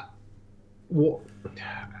 I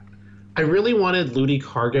really wanted Ludi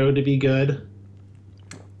Cargo to be good,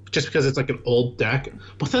 just because it's like an old deck.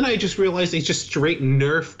 But then I just realized they just straight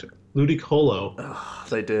nerfed Ludicolo. Oh,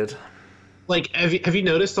 they did. Like, have you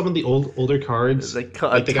noticed some of the older cards? They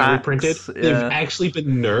cut like attacks, they got reprinted. Yeah. They've actually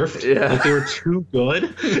been nerfed. Yeah. Like they were too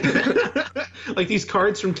good. Like these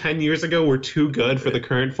cards from 10 years ago were too good for the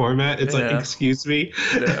current format. It's like, excuse me.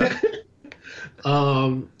 Yeah.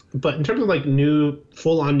 But in terms of like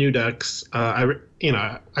full-on new decks, I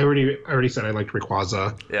already said I liked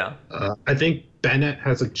Rayquaza. Yeah. I think Bennett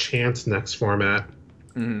has a chance next format.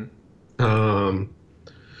 Mm-hmm.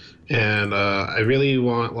 And I really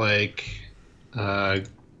want like, I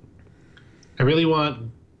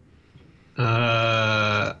want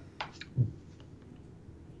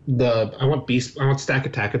Stack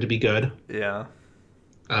Attacker to be good. Yeah.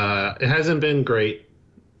 It hasn't been great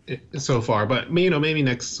so far, but maybe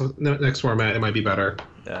next format it might be better.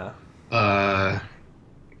 Yeah.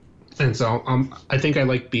 And so I think I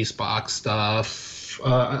like Beast Box stuff.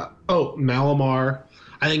 Malamar.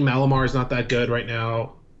 I think Malamar is not that good right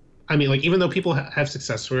now. I mean, like, even though people have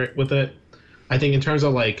success with it, I think in terms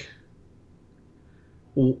of like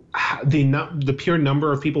the pure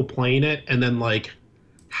number of people playing it, and then like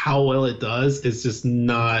how well it does is just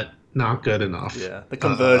not good enough. Yeah, the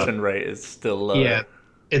conversion rate is still low.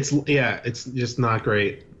 It's just not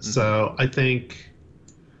great. So I think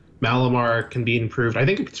Malamar can be improved. I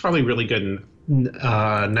think it's probably really good in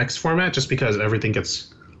next format, just because everything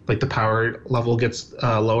gets like the power level gets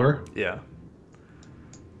lower. Yeah.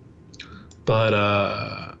 But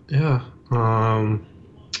yeah.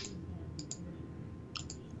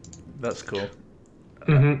 That's cool.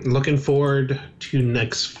 Looking forward to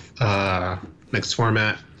next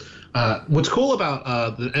format. What's cool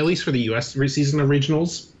about at least for the U.S. season of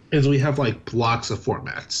regionals is we have like blocks of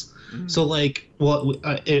formats. So like, well,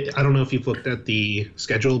 I don't know if you've looked at the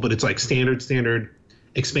schedule, but it's like standard,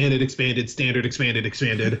 expanded, standard,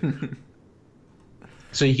 expanded.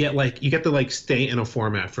 So you get to like stay in a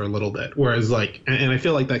format for a little bit, whereas like, and I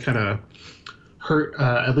feel like that kind of hurt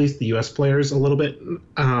at least the U.S. players a little bit,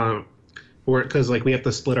 because like we have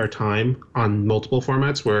to split our time on multiple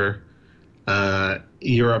formats, where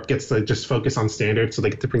Europe gets to just focus on standard, so they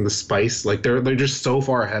get to bring the spice. Like they're just so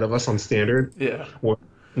far ahead of us on standard. Yeah.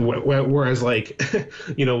 Whereas like,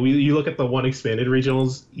 you look at the one expanded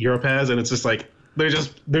regionals Europe has, and it's just like they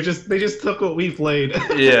just took what we played.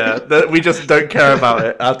 Yeah, we just don't care about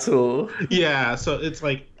it at all. Yeah, so it's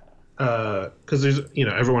like, because there's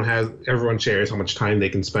everyone shares how much time they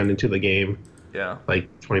can spend into the game. Yeah. Like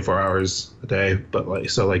 24 hours a day, but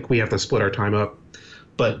like we have to split our time up.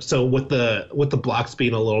 But so with the blocks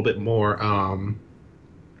being a little bit more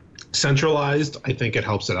centralized, I think it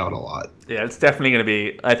helps it out a lot. Yeah, it's definitely going to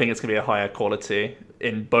be. I think it's going to be a higher quality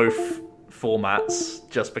in both formats,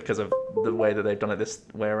 just because of the way that they've done it this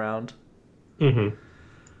way around.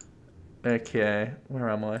 Okay, where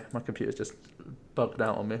am I? My computer's just bugged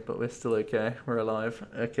out on me, but we're still okay. We're alive.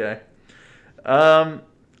 Okay.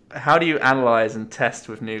 How do you analyze and test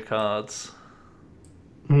with new cards?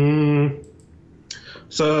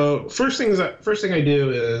 So first thing I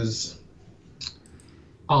do is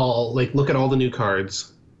I'll like look at all the new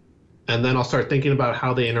cards, and then I'll start thinking about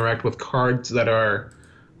how they interact with cards that are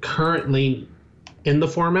currently in the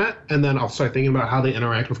format, and then I'll start thinking about how they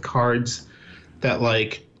interact with cards that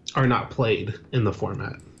like are not played in the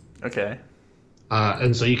format. Okay.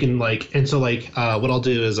 And so you can what I'll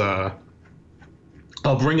do is I'll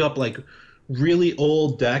bring up like really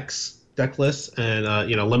old deck lists, and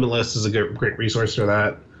Limitless is a great resource for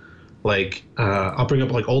that. Like I'll bring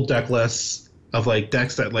up like old deck lists of like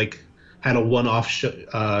decks that like had a one-off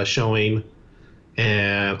showing,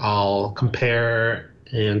 and I'll compare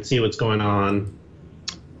and see what's going on.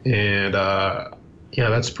 And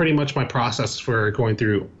that's pretty much my process for going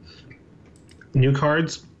through new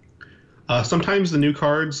cards. Sometimes the new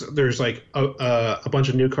cards, there's like a bunch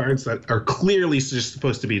of new cards that are clearly just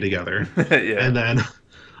supposed to be together. Yeah. And then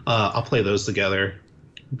I'll play those together.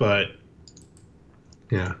 But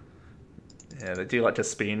yeah. Yeah, they do like to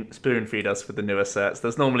spoon feed us with the newer sets.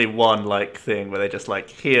 There's normally one like thing where they just like,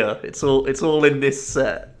 here, it's all in this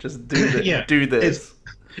set. Just do this. Yeah, do this.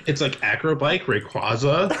 It's like Acrobike,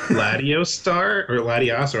 Rayquaza, Latiostar, or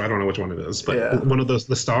Latios, or I don't know which one it is, but one of those,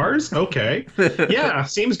 the stars? Okay. Yeah,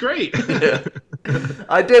 seems great. Yeah.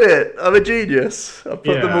 I did it. I'm a genius. I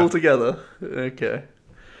put them all together. Okay.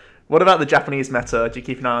 What about the Japanese meta? Do you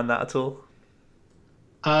keep an eye on that at all?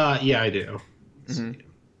 Yeah, I do.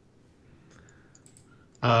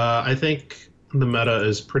 I think the meta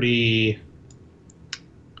is pretty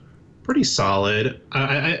solid.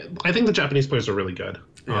 I think the Japanese players are really good.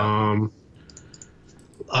 Yeah.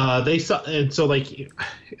 And so like,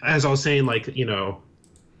 as I was saying, like,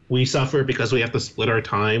 we suffer because we have to split our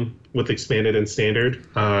time with expanded and standard.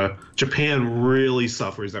 Japan really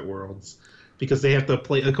suffers at Worlds because they have to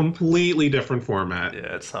play a completely different format.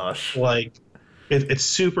 Yeah, it's harsh. Like, it's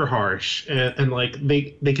super harsh, and like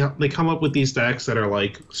they come up with these decks that are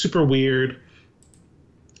like super weird,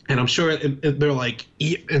 and I'm sure they're like,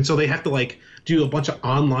 and so they have to like do a bunch of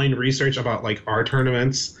online research about like our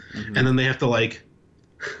tournaments, and then they have to like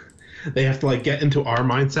get into our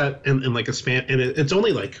mindset and like a span, and it's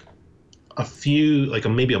only like a few, like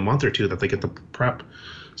maybe a month or two that they get to prep,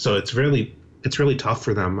 so it's really tough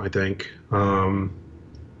for them, I think.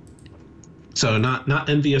 So not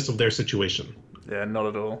envious of their situation. Yeah, not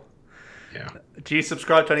at all. Yeah. Do you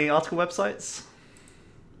subscribe to any article websites?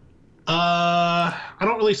 I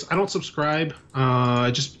don't subscribe.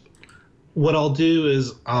 Just what I'll do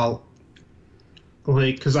is I'll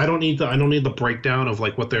like, because I don't need the breakdown of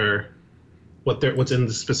like what's in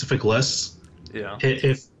the specific lists. Yeah.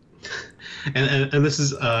 And this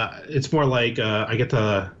is it's more like I get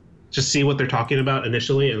to just see what they're talking about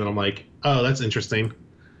initially, and then I'm like, oh, that's interesting.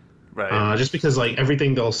 Right. Just because like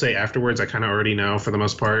everything they'll say afterwards, I kind of already know for the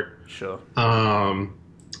most part. Sure.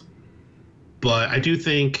 But I do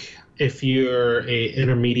think if you're a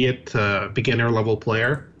intermediate beginner level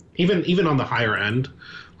player, even on the higher end,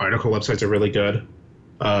 article websites are really good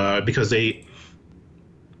because they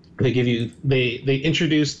give you they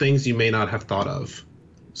introduce things you may not have thought of.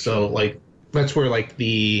 So like that's where like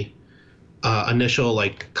the initial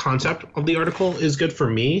like concept of the article is good for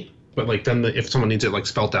me, but like then if someone needs it like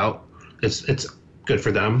spelt out, it's good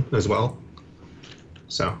for them as well.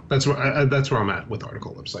 So that's where I'm at with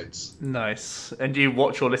article websites. Nice. And do you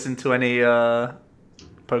watch or listen to any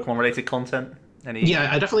Pokemon related content? Any? Yeah,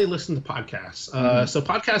 I definitely listen to podcasts. So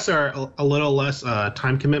podcasts are a little less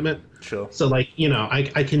time commitment. Sure. So like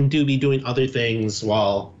I can be doing other things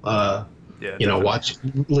while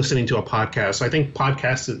listening to a podcast. So I think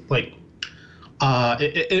podcasts is like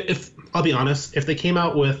if I'll be honest, if they came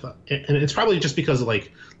out with, and it's probably just because of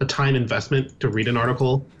like the time investment to read an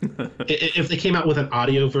article, if they came out with an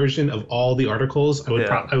audio version of all the articles, I would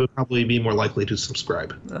probably be more likely to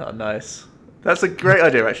subscribe. Oh, nice. That's a great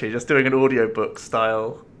idea, actually. Just doing an audiobook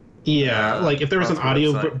style. Yeah, like if there was an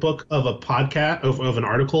audio book of a podcast of an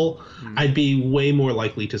article, I'd be way more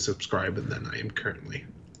likely to subscribe than I am currently.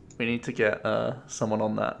 We need to get someone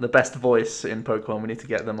on that. The best voice in Pokemon. We need to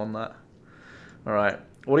get them on that. All right.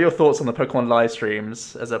 What are your thoughts on the Pokemon live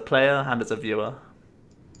streams as a player and as a viewer?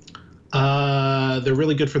 They're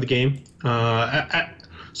really good for the game.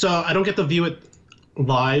 So I don't get to view it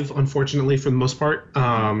live, unfortunately, for the most part.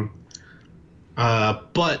 But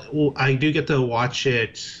I do get to watch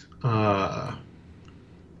it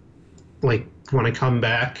like when I come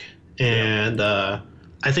back, and I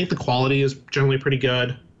think the quality is generally pretty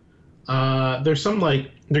good. There's some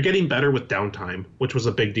like they're getting better with downtime, which was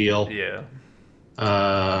a big deal. Yeah.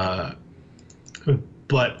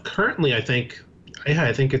 But currently, I think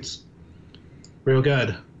it's real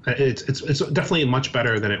good. It's definitely much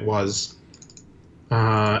better than it was,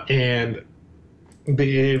 and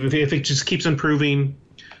if it just keeps improving,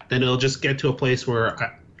 then it'll just get to a place where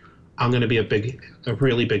I'm going to be a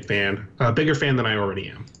really big fan, a bigger fan than I already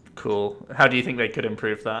am. Cool. How do you think they could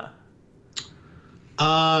improve that?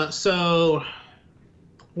 So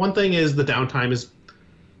one thing is the downtime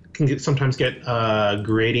can sometimes get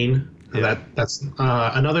grating. Yeah. That's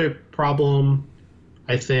another problem.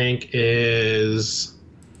 I think is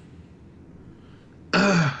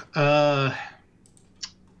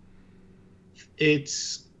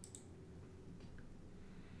it's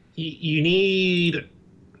you need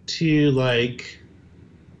to like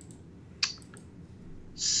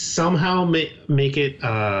somehow make it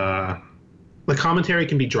the commentary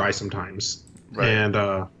can be dry sometimes, right. And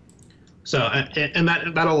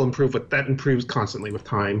that'll improve that improves constantly with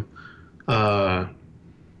time,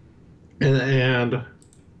 and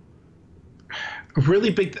a really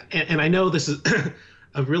big and I know this is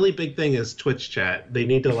a really big thing is Twitch chat. They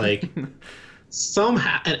need to like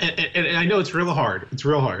somehow and I know it's real hard. It's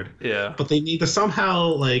real hard. Yeah. But they need to somehow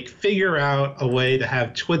like figure out a way to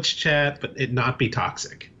have Twitch chat but it not be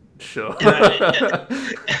toxic. Sure. And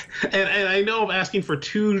I know I'm asking for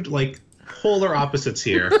two like polar opposites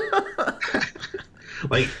here.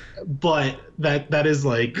 Like but that is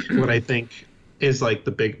like what I think is like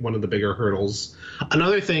one of the bigger hurdles.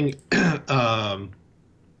 Another thing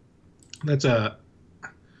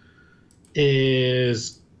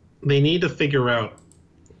is they need to figure out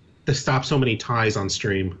to stop so many ties on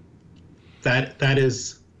stream. That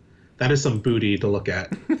is some booty to look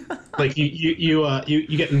at. Like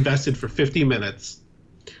you get invested for 50 minutes,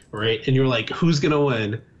 right? And you're like, who's gonna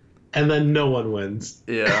win? And then no one wins.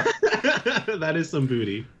 Yeah. That is some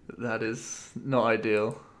booty. That is not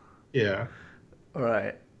ideal. Yeah. All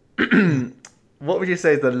right. What would you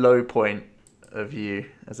say is the low point of you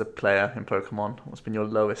as a player in Pokemon? What's been your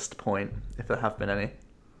lowest point, if there have been any?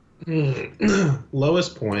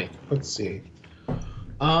 Lowest point. Let's see.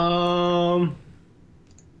 I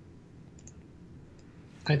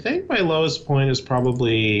think my lowest point is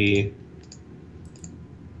probably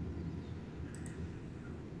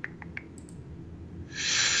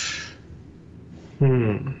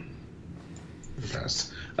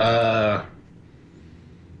Yes.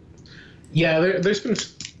 Yeah, there's been.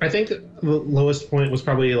 I think the lowest point was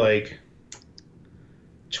probably like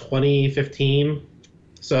 2015.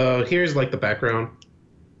 So here's like the background.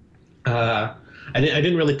 I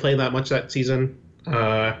didn't really play that much that season,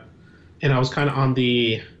 and I was kind of on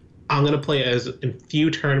the I'm gonna play as in few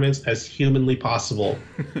tournaments as humanly possible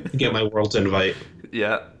to get my Worlds invite.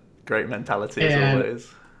 Yeah, great mentality as always.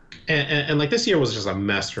 And like this year was just a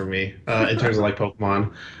mess for me in terms of like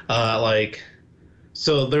Pokemon.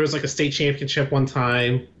 So there was like a state championship one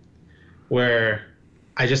time where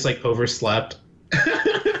I just like overslept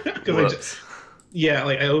yeah,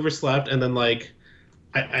 like I overslept, and then like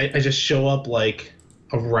I just show up like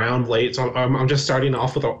a round late, so I'm just starting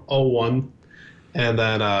off with a 0-1, and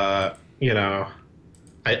then you know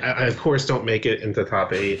I of course don't make it into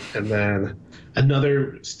top 8, and then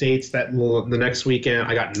another states that the next weekend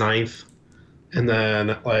I got ninth, and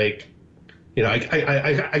then like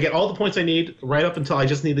I get all the points I need right up until I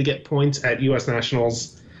just need to get points at U.S.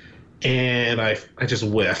 Nationals, and I just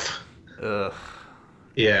whiff. Ugh.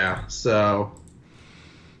 Yeah, so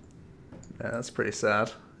Yeah, that's pretty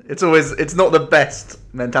sad. It's not the best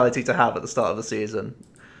mentality to have at the start of the season.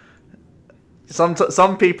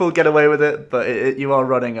 Some people get away with it, but you are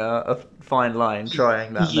running a fine line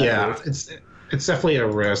trying that. yeah, method. it's definitely a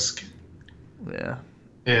risk, Yeah.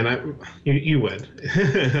 and you would.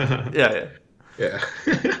 Yeah. Yeah.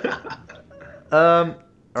 All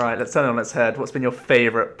right, let's turn it on its head. What's been your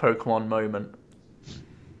favorite Pokemon moment?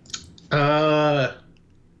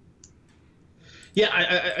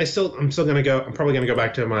 Yeah, I'm still gonna go. I'm probably gonna go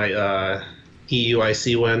back to my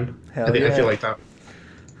EUIC win. Hell yeah. I feel like that.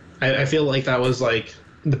 I feel like that was like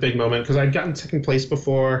the big moment because I'd gotten second place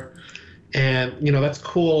before, and that's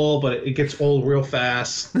cool, but it gets old real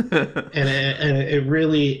fast, and it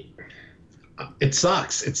really it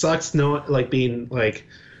sucks. It sucks like being like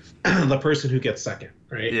the person who gets second,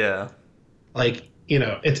 right? Yeah. Like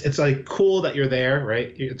it's like cool that you're there,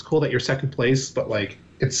 right? It's cool that you're second place, but like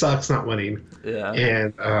it sucks not winning. Yeah.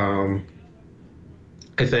 And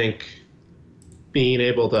I think being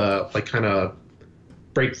able to like kind of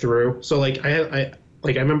break through. So like I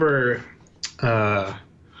remember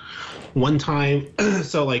one time.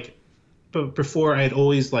 So like before I had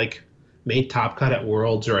always like made top cut at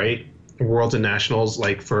Worlds, right? Worlds and Nationals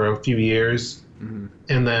like for a few years,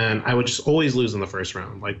 and then I would just always lose in the first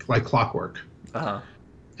round, like clockwork.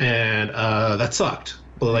 And that sucked.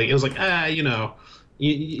 But like it was like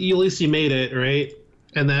you at least you made it, right?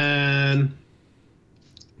 And then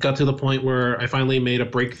got to the point where I finally made a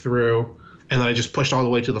breakthrough, and then I just pushed all the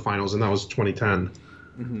way to the finals, and that was 2010.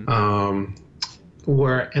 And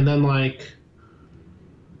then like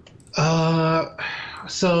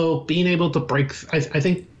so being able to break, I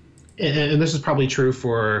think, and this is probably true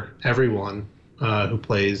for everyone who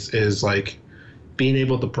plays, is like being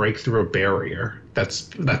able to break through a barrier that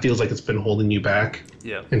feels like it's been holding you back.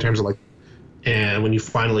 Yeah. In terms of like, and when you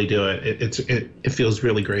finally do it, it feels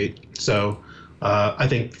really great. So I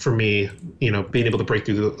think for me, being able to break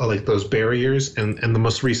through like those barriers, and the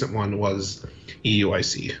most recent one was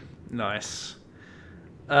EUIC. Nice.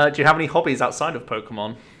 Do you have any hobbies outside of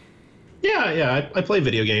Pokemon? Yeah. I play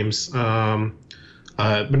video games.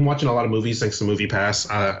 I've been watching a lot of movies thanks to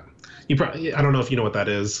MoviePass. I don't know if you know what that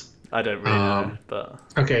is. I don't really know, but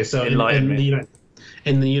okay. So in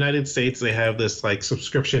the United States, they have this like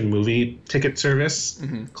subscription movie ticket service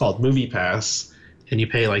called MoviePass, and you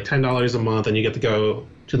pay like $10 a month, and you get to go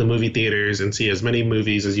to the movie theaters and see as many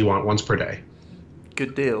movies as you want once per day.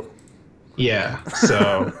 Good deal. Yeah.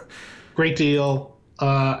 So great deal.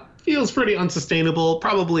 Feels pretty unsustainable,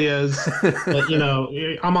 probably is, but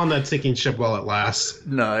I'm on that sinking ship while it lasts.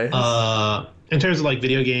 Nice. In terms of like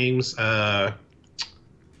video games,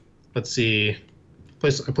 let's see, I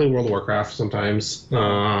play World of Warcraft sometimes.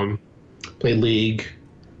 Play League.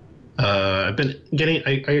 I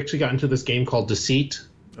actually got into this game called Deceit.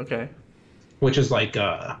 Okay. Which is like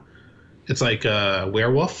it's like a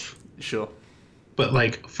werewolf. Sure. But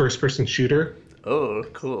like first-person shooter. Oh,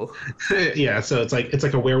 cool. Yeah, so it's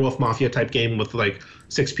like a werewolf mafia type game with like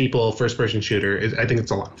 6 people, first-person shooter. I think it's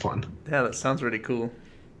a lot of fun. Yeah, that sounds really cool.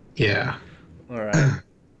 Yeah. All right.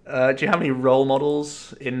 Do you have any role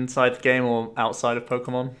models inside the game or outside of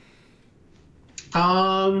Pokemon?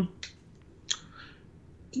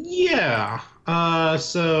 Yeah.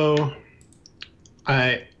 So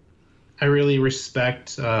I really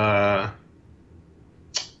respect.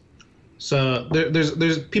 So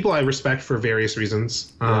there's people I respect for various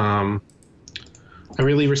reasons. I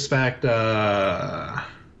really respect. Let's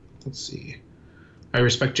see. I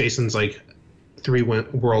respect Jason's like 3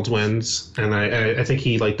 Worlds wins, and I think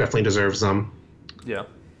he like definitely deserves them. Yeah.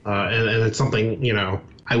 And it's something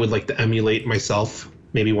I would like to emulate myself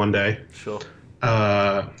maybe one day. Sure.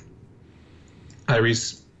 I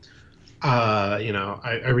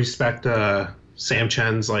respect Sam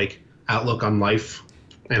Chen's like outlook on life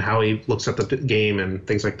and how he looks at the game and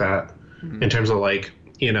things like that. In terms of like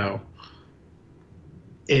at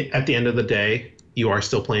the end of the day, you are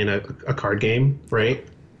still playing a card game, right?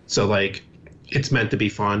 So like it's meant to be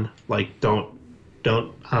fun. Like don't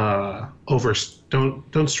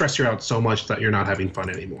stress you out so much that you're not having fun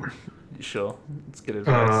anymore. Sure, that's good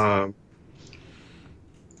advice.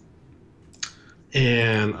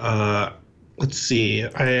 And let's see.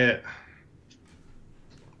 I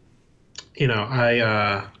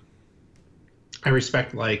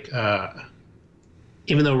respect like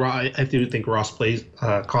even though I do think Ross plays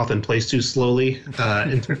Cawthon plays too slowly,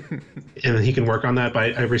 and he can work on that.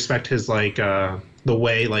 But I respect his like the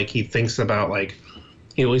way like he thinks about like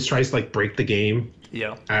he always tries to like break the game.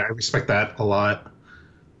 Yeah. I respect that a lot.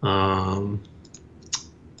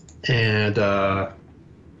 And I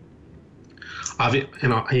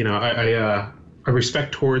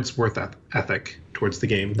respect towards ethic towards the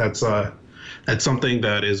game. That's something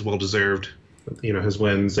that is well deserved. His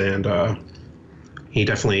wins, and he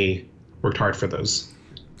definitely worked hard for those.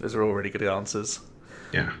 Those are all really good answers.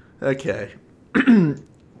 Yeah. Okay.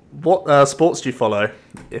 What sports do you follow,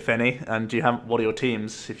 if any, and what are your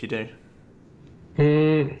teams if you do?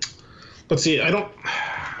 Let's see. I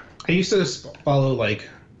used to follow like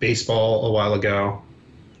baseball a while ago,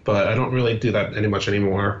 but I don't really do that much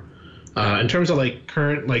anymore. In terms of like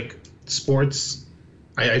current like sports,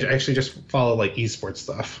 I actually just follow like esports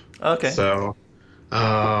stuff. Okay. So,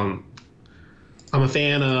 I'm a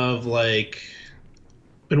fan of like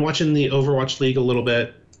been watching the Overwatch League a little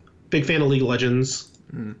bit. Big fan of League of Legends.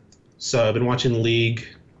 Mm. So I've been watching League.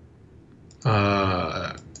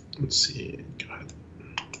 Let's see. God.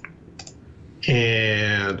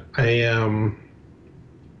 And I am.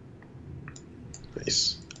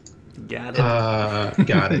 Nice. Got it.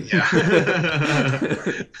 Got it.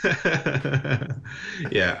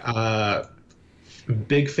 Yeah. Yeah.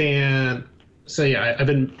 Big fan. So yeah, I've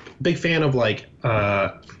been big fan of like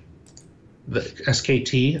the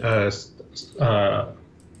SKT,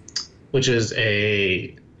 which is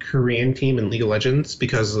a Korean team in League of Legends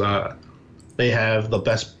because they have the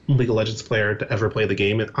best League of Legends player to ever play the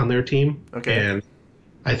game on their team. Okay. And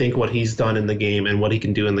I think what he's done in the game and what he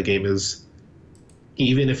can do in the game is,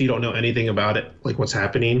 even if you don't know anything about it, like what's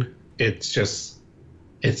happening, it's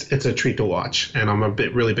a treat to watch, and I'm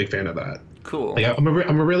really big fan of that. Cool. Like I'm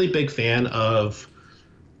a really big fan of,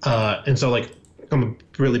 and so like I'm a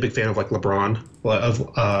really big fan of like LeBron,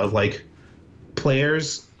 of like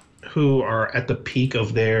players who are at the peak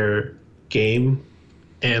of their game,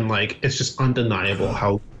 and like it's just undeniable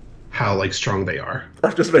how like strong they are.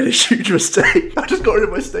 I've just made a huge mistake. I just got rid of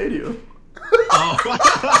my stadium. Oh,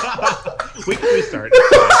 we can restart.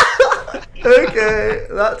 Okay,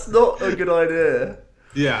 that's not a good idea.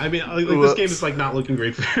 Yeah, I mean, like, this game is like not looking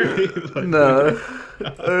great for me. But, No.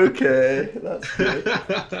 Okay, that's good.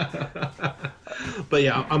 But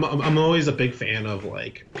yeah, I'm always a big fan of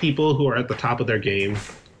like people who are at the top of their game,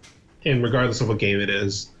 and regardless of what game it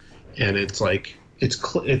is, and it's like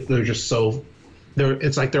they're just so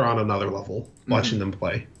it's like they're on another level watching them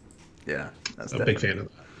play. Yeah, that's a big fan of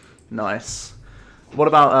that. Nice. What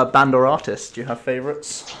about band or artist? Do you have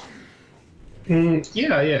favorites?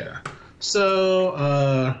 Yeah.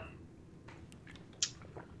 So,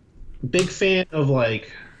 big fan of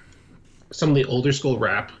like some of the older school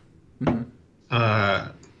rap.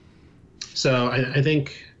 Mm-hmm. So I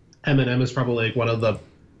think Eminem is probably like one of the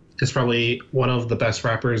best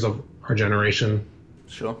rappers of our generation.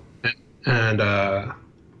 Sure. And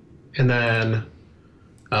then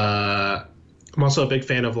I'm also a big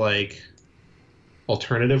fan of like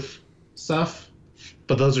alternative stuff,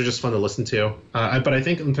 but those are just fun to listen to. But I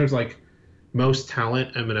think in terms of like most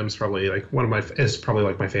talent, Eminem's probably like probably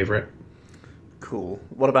like my favorite. Cool.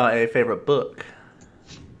 What about a favorite book?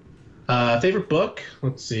 Favorite book?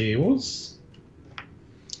 Let's see. What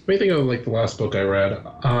do you think of like the last book I read?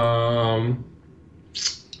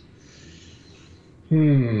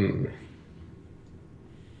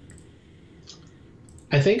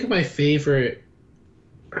 I think my favorite.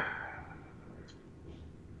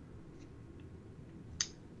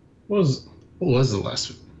 What was the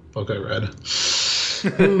last book I read?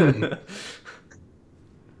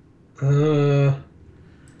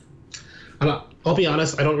 I'll be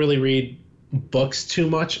honest. I don't really read books too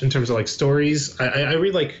much in terms of like stories. I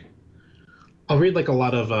read I'll read like a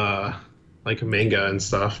lot of like manga and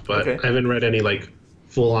stuff, but Okay. I haven't read any like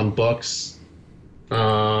full on books.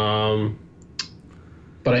 But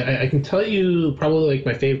I can tell you probably like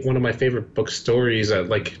one of my favorite book stories that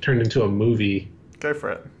like turned into a movie. Go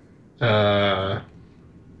for it. I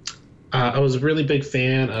was a really big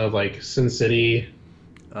fan of like Sin City.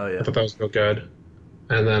 Oh yeah. I thought that was real good.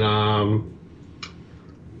 And then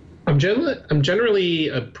I'm generally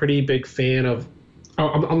a pretty big fan of.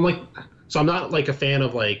 I'm not like a fan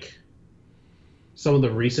of like some of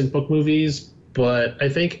the recent book movies, but I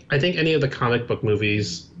think any of the comic book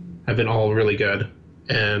movies have been all really good.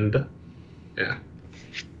 And yeah.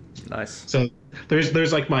 Nice. So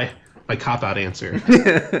there's like my my cop-out answer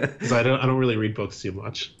because I don't really read books too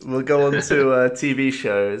much. We'll go on to TV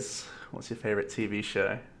shows. What's your favorite TV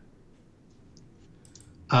show?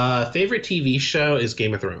 Favorite TV show is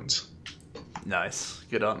Game of Thrones. Nice.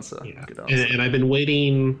 Good answer. Yeah. Good answer. And I've been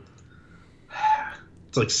waiting.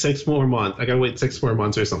 It's like 6 more months. I gotta wait 6 more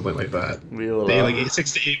months or something like that. Like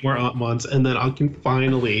 6 to 8 more months, and then I can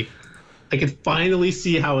finally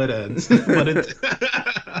see how it ends. But it,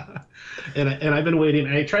 and I've been waiting.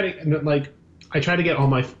 I try to get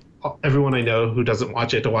everyone I know who doesn't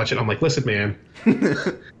watch it to watch it. I'm like, listen, man.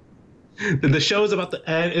 The show is about to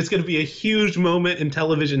end. It's going to be a huge moment in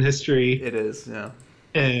television history. It is, yeah.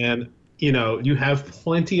 And, you have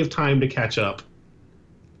plenty of time to catch up.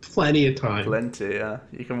 Plenty of time. Plenty, yeah.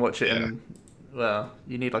 You can watch it in, well,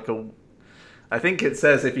 you need I think it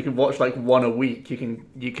says if you can watch like one a week, you can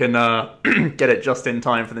get it just in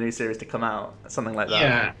time for the new series to come out. Something like that.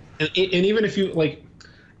 Yeah. And even if you,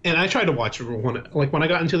 and I tried to watch one, when I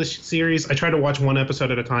got into the series, I tried to watch one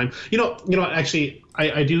episode at a time. Actually,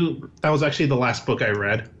 I do. That was actually the last book I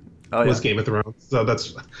read. Was Game of Thrones. So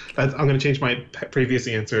that's I'm going to change my previous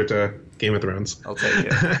answer to Game of Thrones. I'll take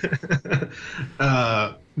it.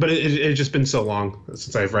 But it's just been so long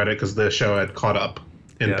since I've read it because the show had caught up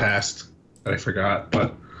in past that I forgot.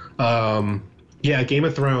 But Game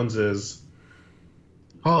of Thrones is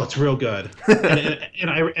it's real good. and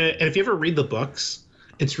if you ever read the books,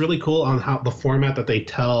 it's really cool on how the format that they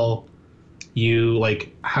tell you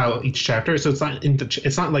how each chapter. So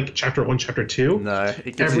it's not like chapter 1, chapter 2. No,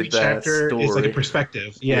 it gives every you the chapter story. is like a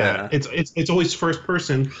perspective. Yeah. It's always first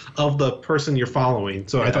person of the person you're following.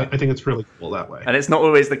 So I think it's really cool that way. And it's not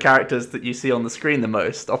always the characters that you see on the screen the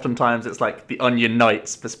most. Oftentimes it's like the Onion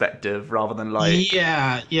Knight's perspective rather than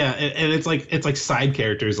and it's like side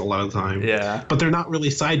characters a lot of the time. Yeah, but they're not really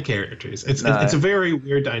side characters. It's a very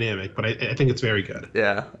weird dynamic, but I think it's very good.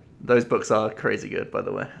 Yeah, those books are crazy good, by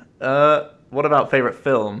the way. What about favorite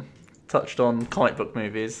film? Touched on comic book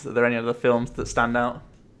movies. Are there any other films that stand out?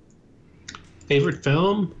 Favorite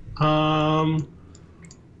film?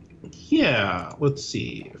 Yeah, let's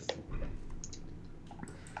see.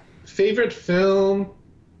 Favorite film?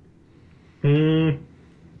 Let's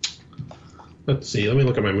see. Let me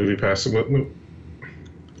look at my movie pass.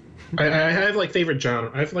 I have favorite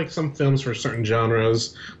genre. I have some films for certain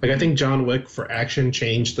genres. I think John Wick for action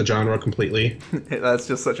changed the genre completely. That's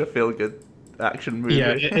just such a feel-good action movie.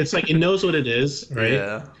 Yeah, it's it knows what it is, right?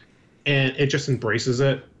 Yeah. And it just embraces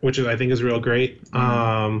it, which I think is real great.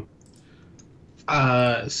 But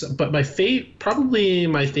probably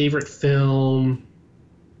my favorite film.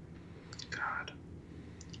 God,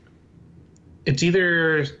 it's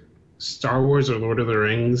either Star Wars or Lord of the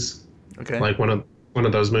Rings. Okay. One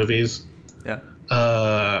of those movies. Yeah.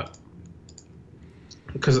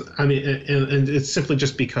 Because and it's simply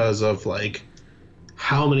just because of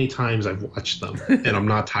how many times I've watched them and I'm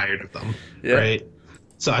not tired of them. Yeah. Right.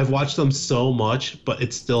 So I've watched them so much, but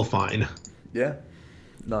it's still fine. Yeah.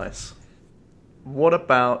 Nice. What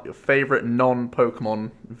about your favorite non-Pokemon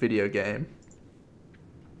video game?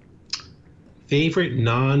 Favorite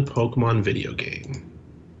non-Pokemon video game?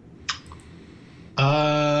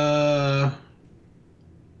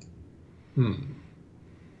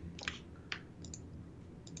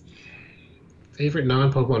 Favorite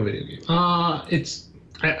non-Pokemon video game?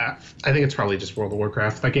 I think it's probably just World of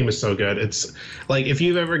Warcraft. That game is so good. It's if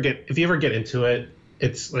you ever get into it,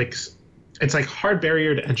 it's hard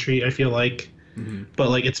barrier to entry. I feel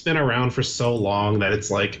but it's been around for so long that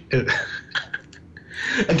it's a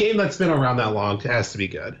game that's been around that long has to be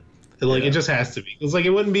good. It just has to be. It's it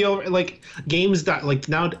wouldn't be over. Games die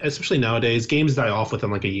now, especially nowadays. Games die off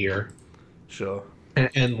within a year. Sure. And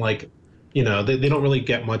they don't really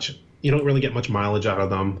get much. You don't really get much mileage out of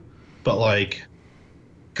them. But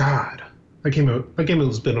God, that game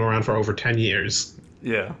has been around for over 10 years.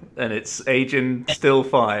 Yeah, and it's aging still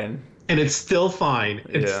fine. And it's still fine.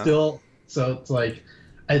 It's still so. It's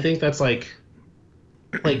I think that's it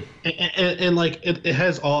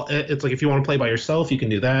has all. It's if you want to play by yourself, you can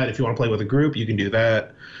do that. If you want to play with a group, you can do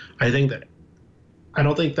that. I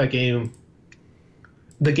don't think that game.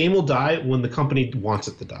 The game will die when the company wants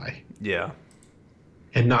it to die. Yeah.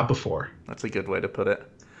 And not before. That's a good way to put it.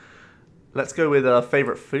 Let's go with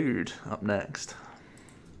favorite food up next.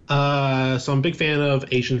 So I'm a big fan of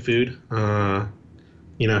Asian food.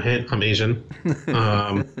 Hint, I'm Asian.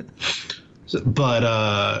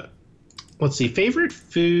 But let's see. Favorite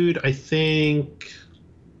food, I think.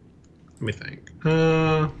 Let me think.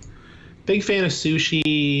 Big fan of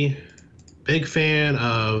sushi. Big fan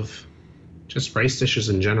of just rice dishes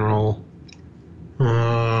in general.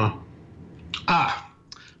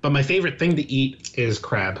 But my favorite thing to eat is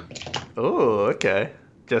crab. Oh, okay.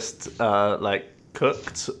 Just like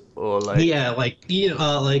cooked or like Yeah, like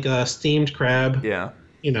like a steamed crab, yeah.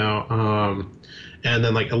 and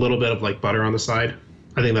then like a little bit of like butter on the side.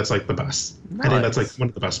 I think that's like the best. I think that's like Nice. one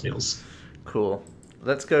of the best meals. Cool.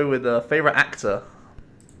 Let's go with favorite actor.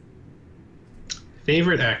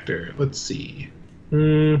 Favorite actor? Let's see.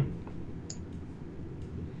 Hmm.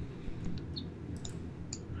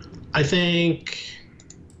 I think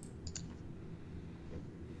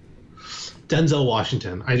Denzel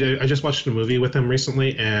Washington. I just watched a movie with him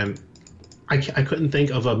recently, and I couldn't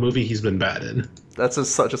think of a movie he's been bad in. That's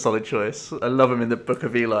such a solid choice. I love him in the Book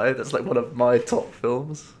of Eli. That's like one of my top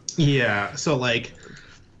films. Yeah, so like,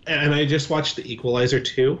 and I just watched The Equalizer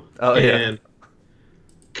 2, Oh yeah. and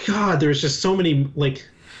God, there's just so many like,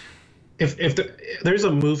 there's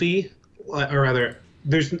a movie, or rather,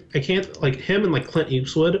 I can't like him and like Clint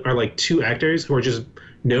Eastwood are like two actors who are just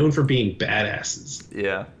known for being badasses,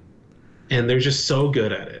 Yeah. and they're just so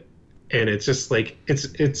good at it, and it's just like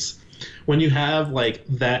it's when you have like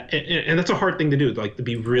that, and that's a hard thing to do, like to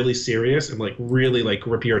be really serious and like really like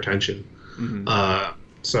rip your attention.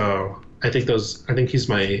 So I think he's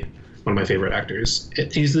one of my favorite actors.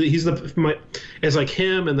 It's like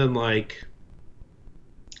him, and then like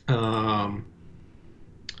I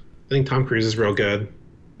think Tom Cruise is real good.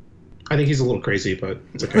 I think he's a little crazy, but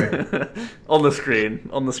it's okay. On the screen,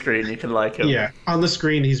 you can like him. Yeah, on the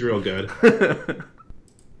screen he's real good.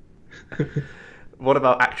 What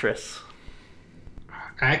about actress?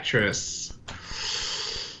 Actress.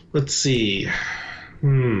 Let's see.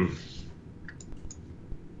 I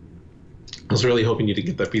was really hoping you to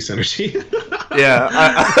get that piece energy. Yeah.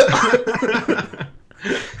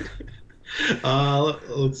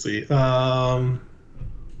 Let's see.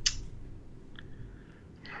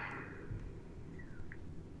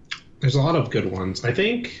 There's a lot of good ones. I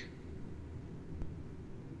think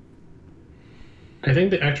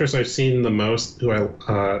the actress I've seen the most, who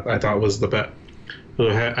I thought was the best,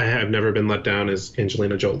 I have never been let down, is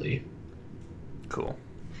Angelina Jolie. Cool.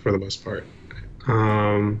 For the most part.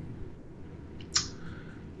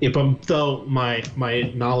 Yeah, but though my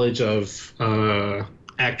knowledge of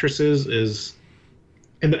actresses is,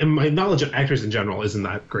 and my knowledge of actors in general isn't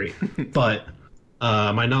that great, but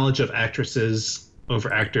my knowledge of actresses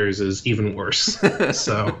over actors is even worse.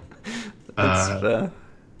 So That's fair.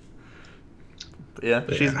 Yeah,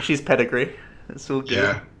 she's pedigree. It's all good.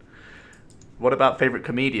 Yeah. What about favorite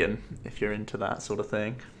comedian, if you're into that sort of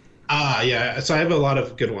thing? Yeah. So I have a lot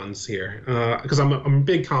of good ones here because I'm a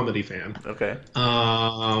big comedy fan. Okay.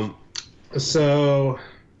 So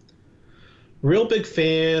real big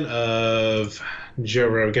fan of Joe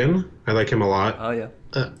Rogan. I like him a lot. Oh yeah.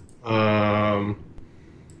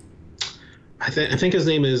 I think his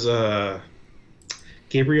name is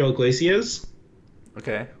Gabriel Iglesias.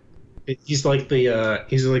 Okay. He's like the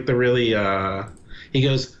really he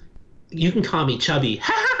goes, "You can call me chubby."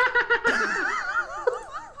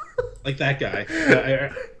 Like that guy.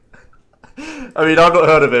 I mean, I've not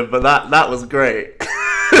heard of him, but that was great.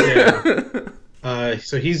 Yeah.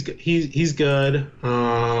 So he's good.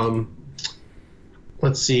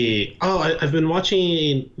 Let's see. Oh, I've been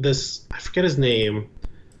watching this. I forget his name,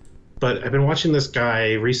 but I've been watching this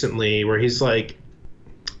guy recently where he's like,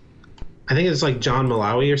 I think it's like John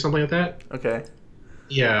Malawi or something like that. Okay.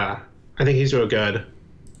 Yeah, I think he's real good.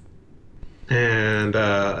 And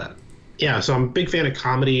yeah, so I'm a big fan of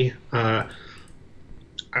comedy. I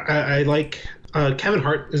like Kevin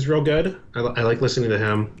Hart is real good. I like listening to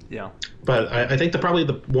him. Yeah. But I think probably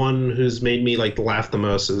the one who's made me like laugh the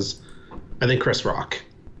most is, I think, Chris Rock.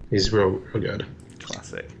 He's real good.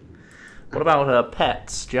 Classic. What about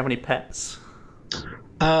pets? Do you have any pets?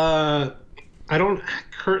 I don't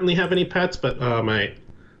currently have any pets, but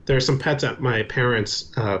there are some pets at my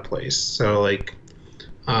parents' place. So like,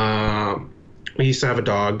 we used to have a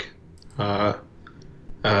dog,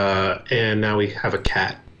 and now we have a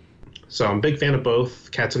cat. So I'm a big fan of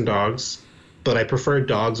both cats and dogs, but I prefer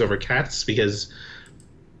dogs over cats because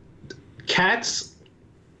cats,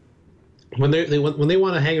 when they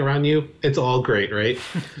want to hang around you, it's all great, right?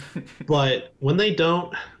 But when they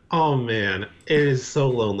don't, oh man, it is so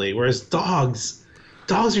lonely. Whereas dogs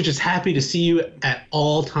are just happy to see you at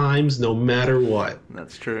all times, no matter what.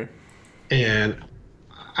 That's true. And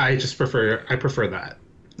I prefer that.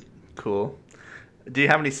 Cool. Do you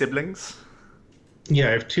have any siblings? Yeah,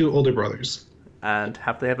 I have two older brothers. And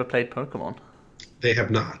have they ever played Pokemon? They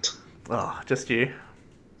have not. Oh, just you?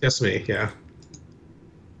 Just me, yeah.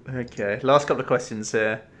 Okay, last couple of questions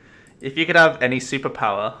here. If you could have any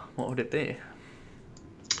superpower, what would it be?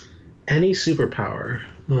 Any superpower?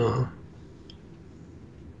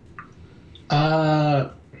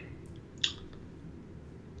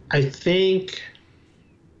 I think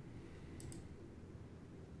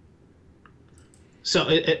so.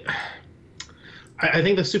 I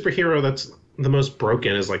think the superhero that's the most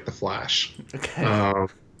broken is like the Flash. Okay.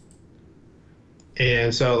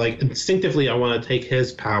 And so like instinctively, I want to take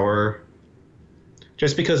his power,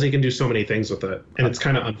 just because he can do so many things with it, and it's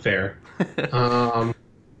kind of unfair.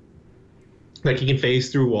 Like he can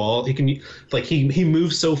phase through wall. He can like he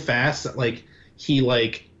moves so fast that like he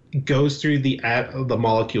like goes through the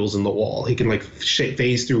molecules in the wall. He can like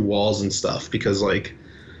phase through walls and stuff because like,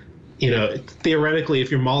 you know, theoretically,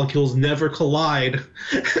 if your molecules never collide,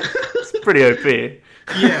 It's pretty OP.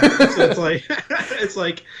 yeah. So it's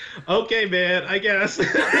like, okay, man, I guess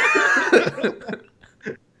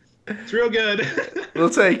it's real good. We'll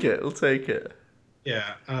take it. We'll take it.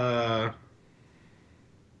 Yeah. Oh,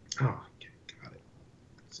 okay, got it.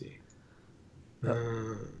 Let's see.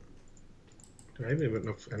 Do I have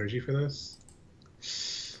enough energy for this?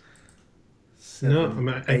 Seven,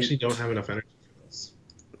 I actually don't have enough energy for this.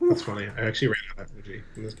 That's funny. I actually ran out of energy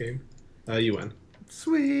in this game. You win.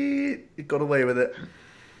 Sweet. You got away with it.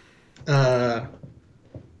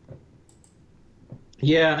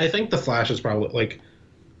 Yeah, I think the Flash is probably like,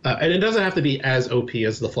 and it doesn't have to be as OP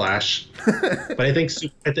as the Flash, but I think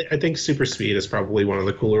Super Speed is probably one of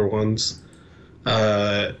the cooler ones.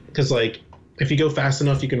 Because like if you go fast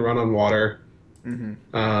enough, you can run on water.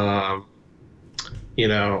 Mm-hmm. You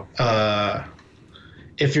know,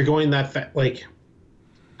 if you're going that fast, like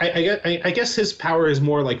I guess his power is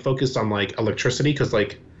more like focused on like electricity, because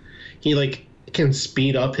like he like can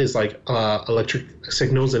speed up his like electric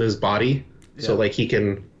signals in his body, so like he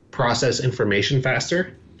can process information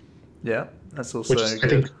faster. Yeah, that's also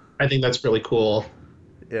good. I think that's really cool.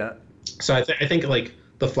 Yeah. So I think like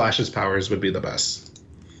the Flash's powers would be the best.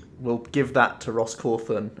 We'll give that to Ross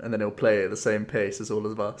Cawthon, and then he'll play it at the same pace as all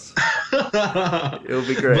of us. It'll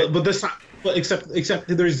be great. But this time, but except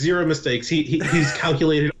there's zero mistakes. He's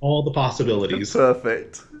calculated all the possibilities.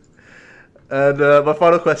 Perfect. And my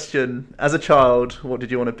final question: as a child, what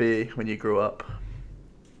did you want to be when you grew up?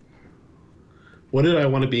 What did I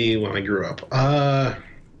want to be when I grew up?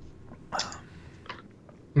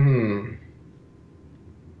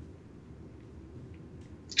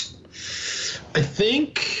 I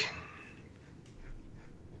think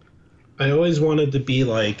I always wanted to be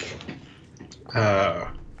like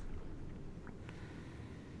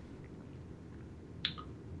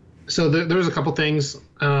so there was a couple things.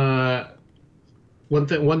 One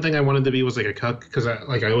thing I wanted to be was like a cook, because I'm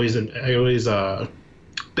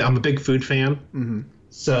a big food fan. Mm-hmm.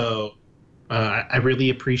 So I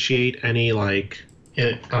really appreciate any like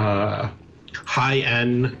high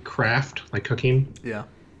end craft, like cooking. Yeah.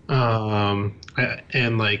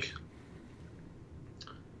 And like,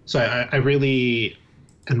 so I really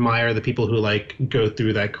admire the people who like go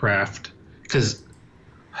through that craft, because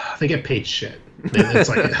they get paid shit. It's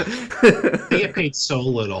like they get paid so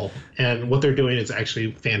little, and what they're doing is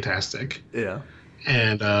actually fantastic. Yeah.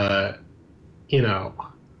 And you know,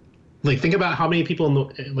 like think about how many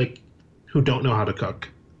people like who don't know how to cook.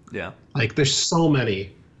 Yeah. Like there's so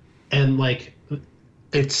many, and like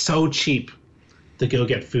it's so cheap to go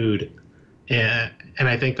get food, and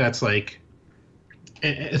I think that's like,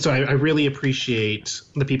 and so I really appreciate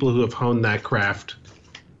the people who have honed that craft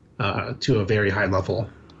to a very high level.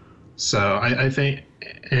 So I think,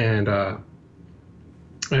 and I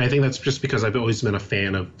think that's just because I've always been a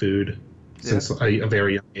fan of food since a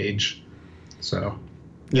very young age. So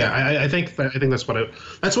yeah, I think that's what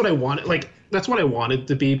I wanted. Like that's what I wanted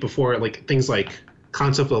to be before, like things like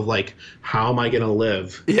concept of like, how am I gonna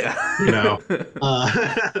live? Yeah. You know,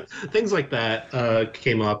 things like that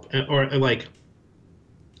came up, or like,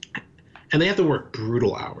 and they have to work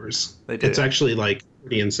brutal hours. They do. It's actually like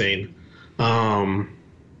pretty insane.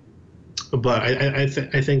 But I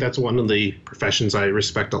think that's one of the professions I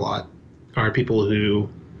respect a lot, are people who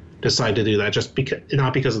decide to do that just because,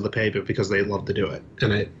 not because of the pay, but because they love to do it,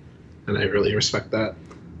 and I really respect that.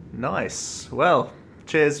 Nice. Well,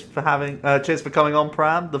 cheers for coming on,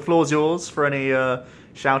 Pram. The floor's yours for any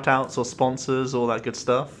shout outs or sponsors, all that good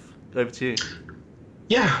stuff. Over to you.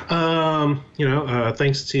 Yeah.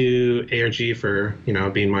 Thanks to ARG for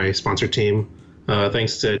being my sponsor team.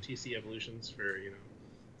 Thanks to TC Evolutions for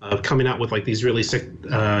coming out with like these really sick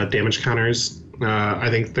damage counters. I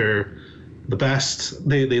think they're the best.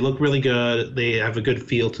 They look really good. They have a good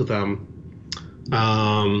feel to them.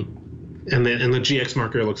 And the GX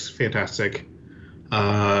marker looks fantastic.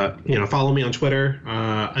 Follow me on Twitter.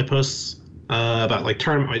 I post about like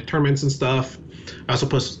tournaments and stuff. I also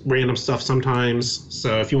post random stuff sometimes.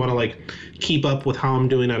 So if you want to like keep up with how I'm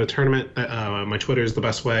doing at a tournament, my Twitter is the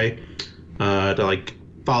best way to like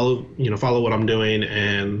follow what I'm doing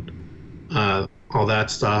and all that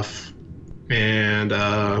stuff. And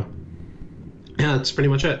yeah, that's pretty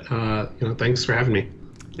much it. Thanks for having me.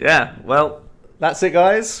 Yeah, well, that's it,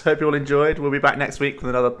 guys. Hope you all enjoyed. We'll be back next week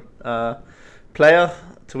with another player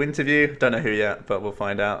to interview. Don't know who yet, but we'll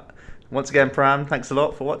find out. Once again, Pram, thanks a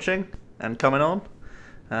lot for watching and coming on.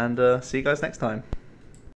 And see you guys next time.